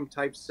classroom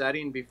type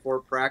setting before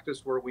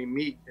practice where we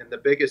meet. And the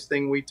biggest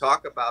thing we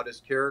talk about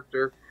is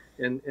character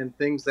and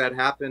things that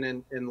happen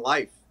in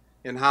life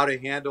and how to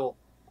handle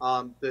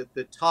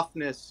the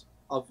toughness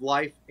of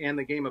life and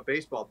the game of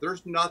baseball.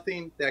 There's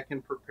nothing that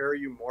can prepare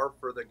you more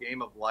for the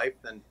game of life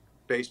than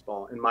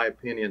baseball, in my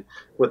opinion,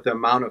 with the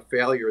amount of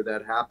failure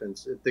that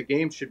happens. The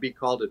game should be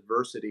called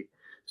adversity.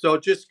 So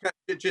just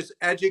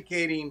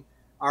educating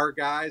our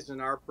guys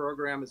and our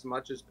program as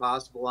much as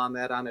possible on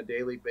that on a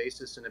daily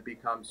basis, and it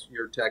becomes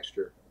your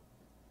texture.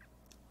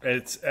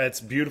 It's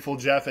beautiful,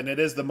 Jeff, and it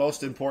is the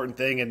most important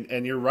thing.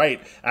 And you're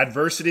right.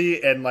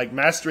 Adversity and like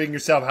mastering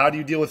yourself. How do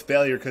you deal with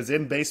failure? Because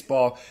in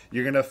baseball,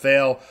 you're gonna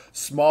fail,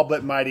 small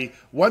but mighty.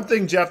 One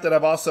thing, Jeff, that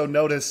I've also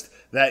noticed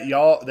that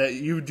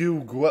you do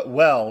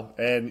well,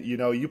 and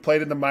you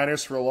played in the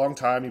minors for a long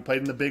time. You played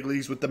in the big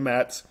leagues with the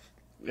Mets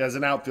as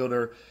an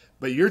outfielder.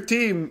 But your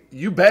team,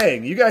 you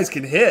bang. You guys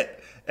can hit.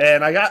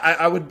 And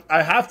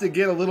I have to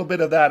get a little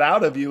bit of that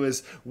out of you.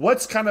 Is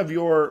what's kind of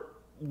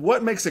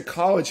what makes a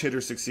college hitter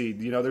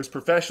succeed? There's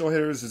professional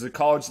hitters, there's a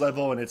college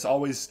level, and it's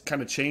always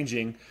kind of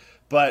changing.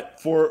 But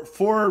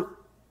for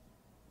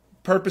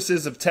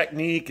purposes of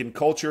technique and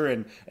culture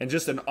and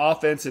just an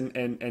offense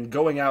and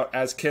going out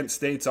as Kent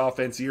State's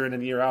offense year in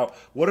and year out,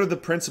 what are the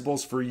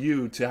principles for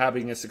you to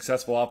having a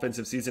successful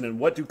offensive season, and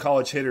what do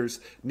college hitters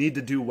need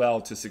to do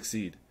well to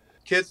succeed?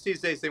 Kids these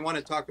days, they want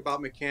to talk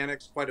about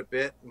mechanics quite a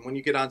bit. And when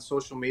you get on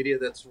social media,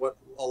 that's what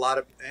a lot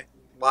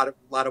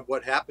of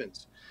what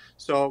happens.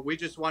 So we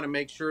just want to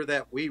make sure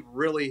that we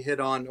really hit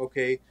on,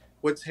 okay,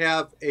 let's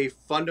have a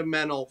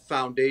fundamental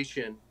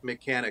foundation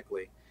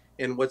mechanically,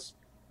 and let's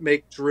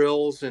make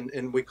drills,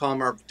 and we call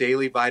them our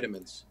daily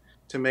vitamins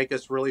to make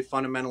us really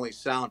fundamentally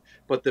sound.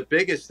 But the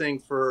biggest thing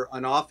for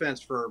an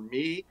offense for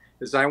me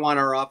is I want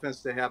our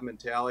offense to have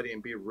mentality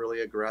and be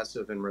really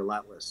aggressive and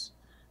relentless,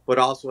 but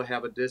also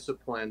have a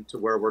discipline to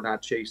where we're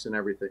not chasing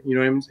everything. You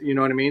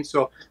know what I mean?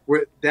 So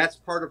that's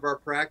part of our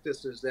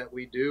practices that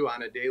we do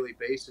on a daily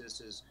basis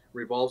is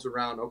revolves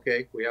around,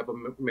 okay, we have a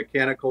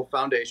mechanical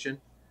foundation,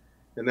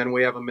 and then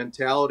we have a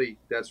mentality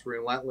that's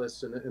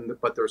relentless,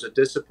 but there's a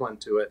discipline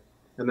to it.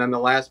 And then the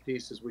last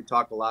piece is we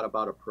talk a lot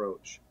about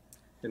approach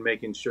and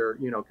making sure,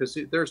 because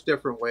there's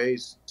different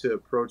ways to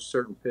approach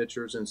certain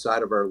pitchers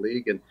inside of our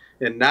league.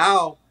 And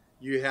now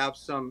you have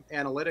some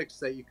analytics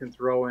that you can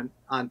throw in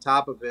on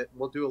top of it.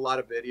 We'll do a lot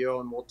of video,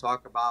 and we'll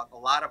talk a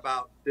lot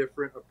about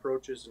different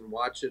approaches and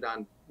watch it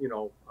on,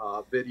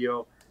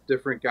 video,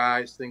 different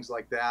guys, things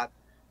like that.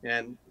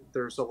 And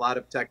there's a lot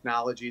of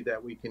technology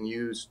that we can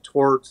use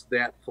towards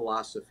that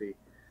philosophy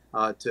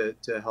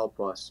to help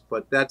us.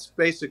 But that's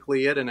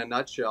basically it in a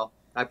nutshell.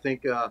 I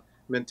think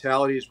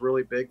mentality is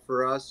really big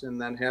for us,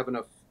 and then having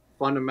a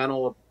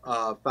fundamental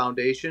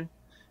foundation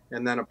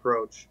and then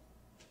approach.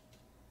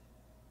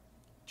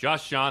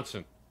 Josh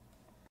Johnson,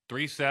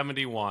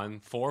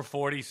 371,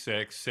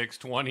 446,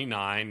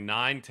 629,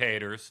 9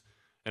 taters,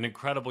 an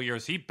incredible year.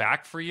 Is he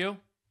back for you?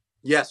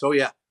 Yes. Oh,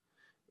 yeah.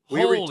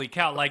 Holy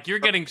cow. Like, you're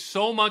getting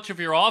so much of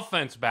your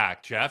offense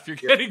back, Jeff. You're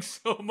getting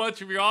so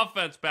much of your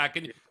offense back.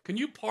 Can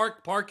you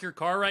park your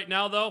car right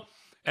now, though,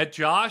 at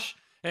Josh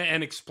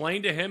and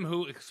explain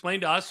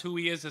to us who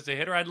he is as a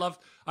hitter?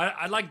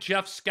 I'd like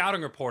Jeff's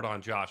scouting report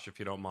on Josh, if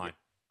you don't mind.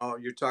 Oh,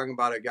 you're talking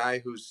about a guy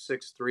who's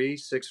 6'3",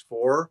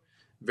 6'4",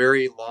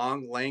 very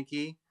long,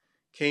 lanky,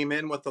 came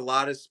in with a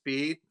lot of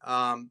speed.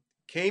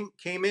 Came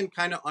in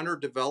kind of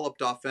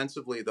underdeveloped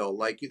offensively, though.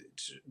 Like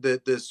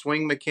the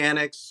swing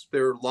mechanics,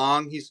 they're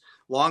long. He's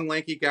long,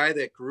 lanky guy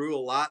that grew a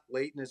lot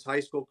late in his high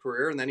school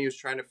career, and then he was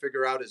trying to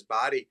figure out his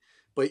body.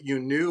 But you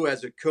knew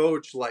as a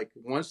coach, like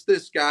once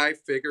this guy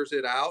figures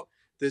it out,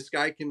 this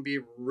guy can be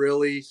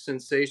really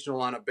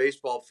sensational on a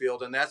baseball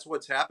field, and that's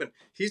what's happened.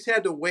 He's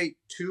had to wait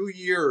 2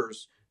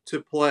 years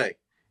to play.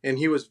 And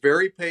he was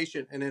very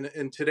patient. And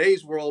in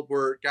today's world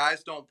where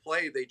guys don't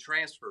play, they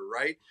transfer,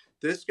 right?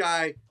 This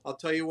guy, I'll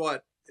tell you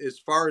what, as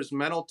far as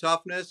mental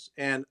toughness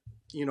and,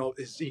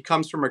 he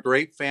comes from a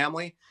great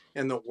family,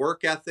 and the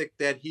work ethic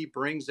that he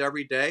brings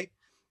every day,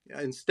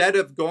 instead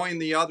of going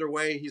the other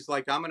way, he's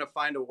like, I'm going to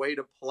find a way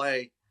to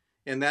play.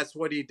 And that's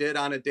what he did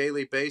on a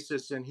daily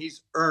basis. And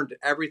he's earned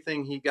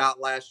everything he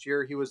got last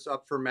year. He was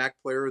up for MAC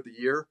Player of the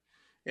Year.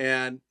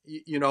 And,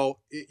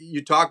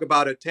 you talk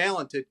about a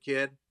talented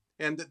kid.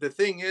 And the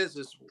thing is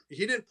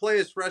he didn't play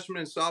his freshman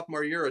and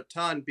sophomore year a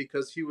ton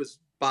because he was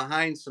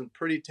behind some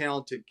pretty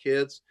talented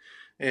kids,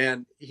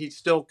 and he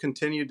still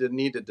continued to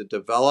need to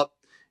develop.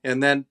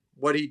 And then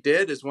what he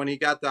did is when he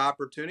got the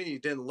opportunity, he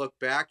didn't look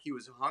back. He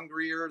was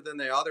hungrier than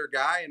the other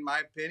guy, in my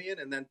opinion,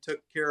 and then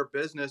took care of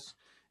business.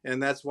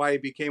 And that's why he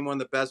became one of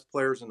the best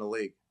players in the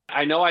league.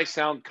 I know I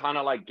sound kind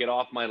of like get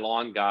off my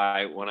lawn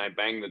guy when I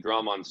bang the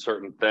drum on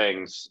certain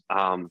things,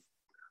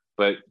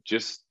 but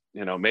just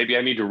maybe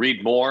I need to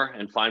read more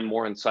and find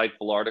more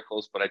insightful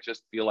articles, but I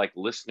just feel like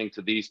listening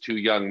to these two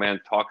young men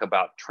talk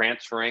about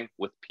transferring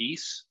with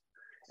peace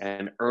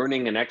and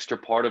earning an extra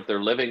part of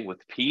their living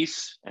with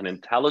peace and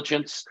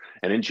intelligence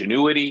and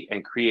ingenuity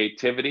and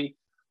creativity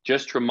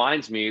just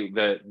reminds me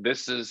that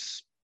this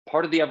is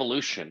part of the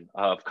evolution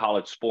of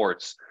college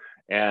sports.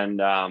 And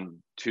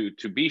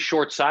to be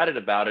short-sighted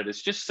about it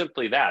is just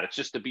simply that. It's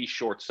just to be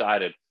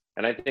short-sighted.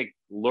 And I think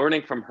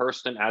learning from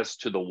Hurston as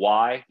to the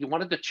why, he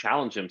wanted to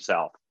challenge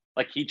himself.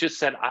 Like he just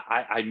said,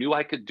 I knew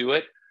I could do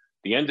it.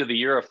 The end of the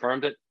year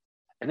affirmed it.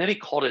 And then he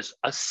called his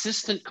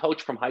assistant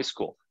coach from high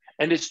school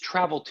and his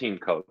travel team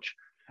coach.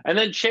 And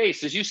then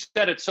Chase, as you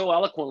said it so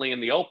eloquently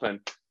in the open,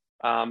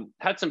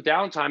 had some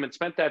downtime and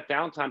spent that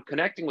downtime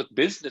connecting with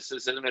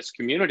businesses in his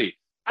community.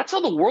 That's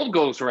how the world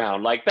goes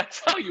around. Like, that's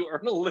how you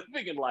earn a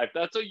living in life.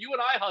 That's how you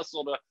and I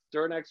hustle to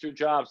earn extra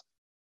jobs.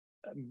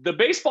 The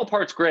baseball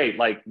part's great.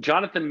 Like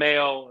Jonathan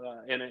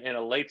Mayo in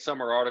a late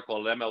summer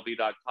article at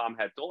MLB.com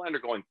had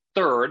Dollander going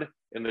 3rd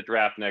in the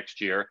draft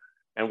next year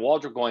and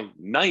Waldrep going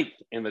 9th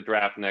in the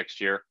draft next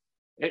year.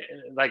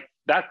 Like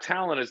that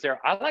talent is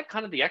there. I like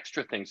kind of the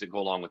extra things that go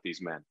along with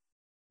these men.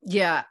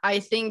 Yeah, I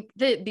think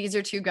that these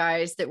are two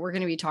guys that we're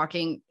going to be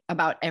talking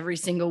about every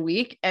single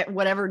week at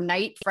whatever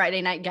night,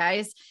 Friday night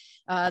guys,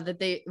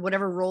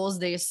 whatever roles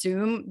they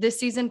assume this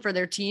season for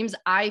their teams.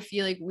 I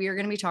feel like we are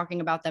going to be talking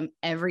about them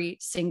every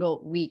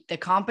single week. The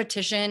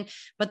competition,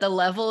 but the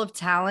level of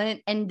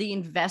talent and the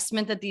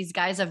investment that these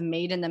guys have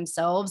made in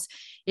themselves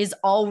is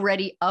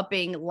already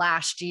upping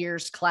last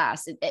year's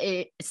class.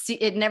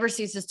 It never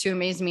ceases to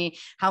amaze me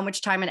how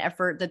much time and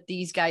effort that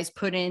these guys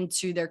put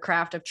into their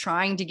craft of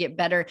trying to get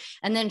better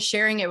and then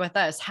sharing it with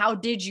us. How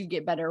did you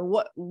get better?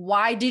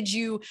 Why did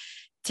you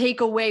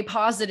take away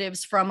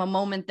positives from a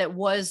moment that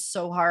was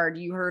so hard?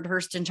 You heard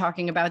Hurston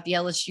talking about the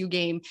LSU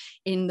game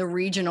in the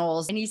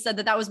regionals, and he said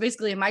that was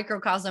basically a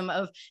microcosm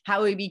of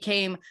how he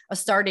became a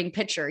starting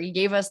pitcher. He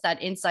gave us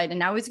that insight, and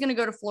now he's going to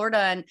go to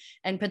Florida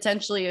and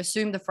potentially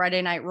assume the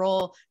Friday night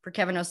role for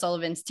Kevin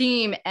O'Sullivan's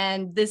team.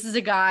 And this is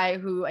a guy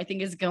who I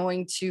think is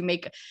going to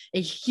make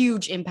a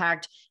huge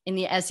impact in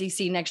the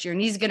SEC next year,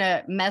 and he's going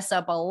to mess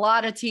up a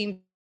lot of teams'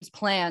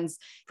 plans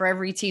for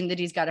every team that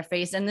he's got to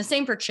face. And the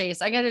same for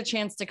Chase. I got a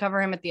chance to cover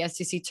him at the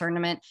SEC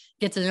tournament,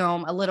 get to know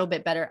him a little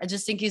bit better. I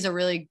just think he's a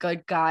really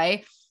good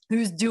guy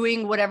who's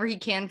doing whatever he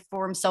can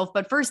for himself,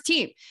 but for his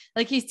team.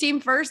 Like he's team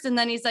first. And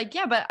then he's like,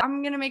 yeah, but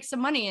I'm going to make some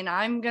money and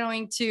I'm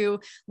going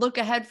to look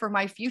ahead for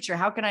my future.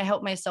 How can I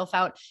help myself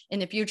out in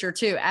the future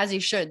too? As he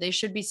should. They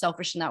should be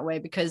selfish in that way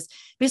because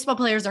baseball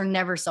players are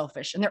never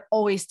selfish and they're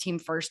always team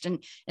first. And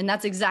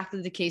that's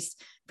exactly the case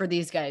for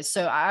these guys.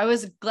 So I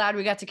was glad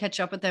we got to catch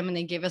up with them and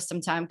they gave us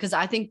some time because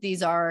I think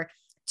these are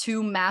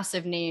two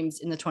massive names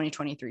in the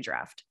 2023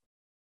 draft.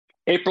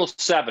 April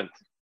 7th.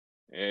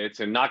 It's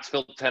in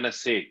Knoxville,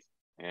 Tennessee.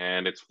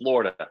 And it's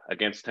Florida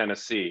against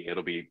Tennessee.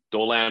 It'll be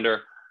Dollander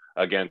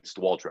against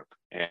Waldrep.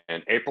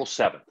 And April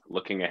 7th,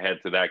 looking ahead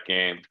to that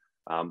game.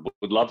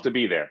 Would love to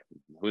be there.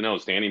 Who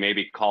knows? Dani may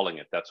be calling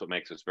it. That's what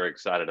makes us very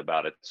excited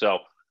about it. So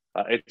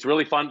it's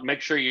really fun.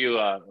 Make sure you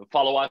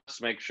follow us.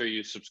 Make sure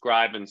you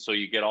subscribe, and so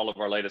you get all of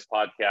our latest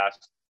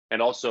podcasts.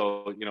 And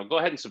also, go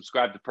ahead and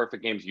subscribe to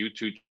Perfect Game's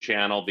YouTube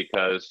channel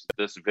because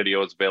this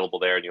video is available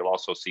there, and you'll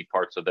also see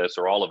parts of this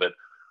or all of it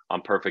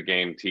on Perfect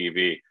Game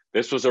TV.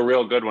 This was a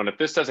real good one. If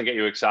this doesn't get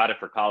you excited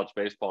for college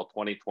baseball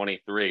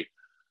 2023,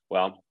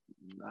 well,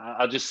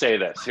 I'll just say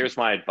this. Here's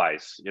my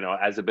advice,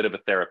 as a bit of a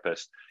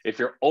therapist. If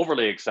you're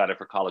overly excited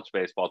for college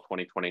baseball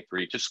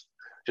 2023, just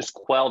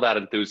quell that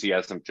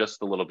enthusiasm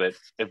just a little bit,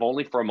 if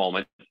only for a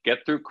moment.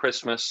 Get through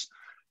Christmas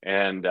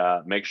and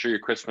make sure your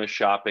Christmas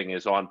shopping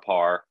is on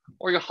par,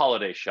 or your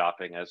holiday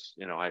shopping, as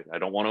I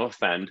don't want to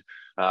offend,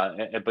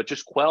 but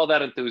just quell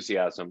that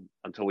enthusiasm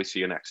until we see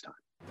you next time.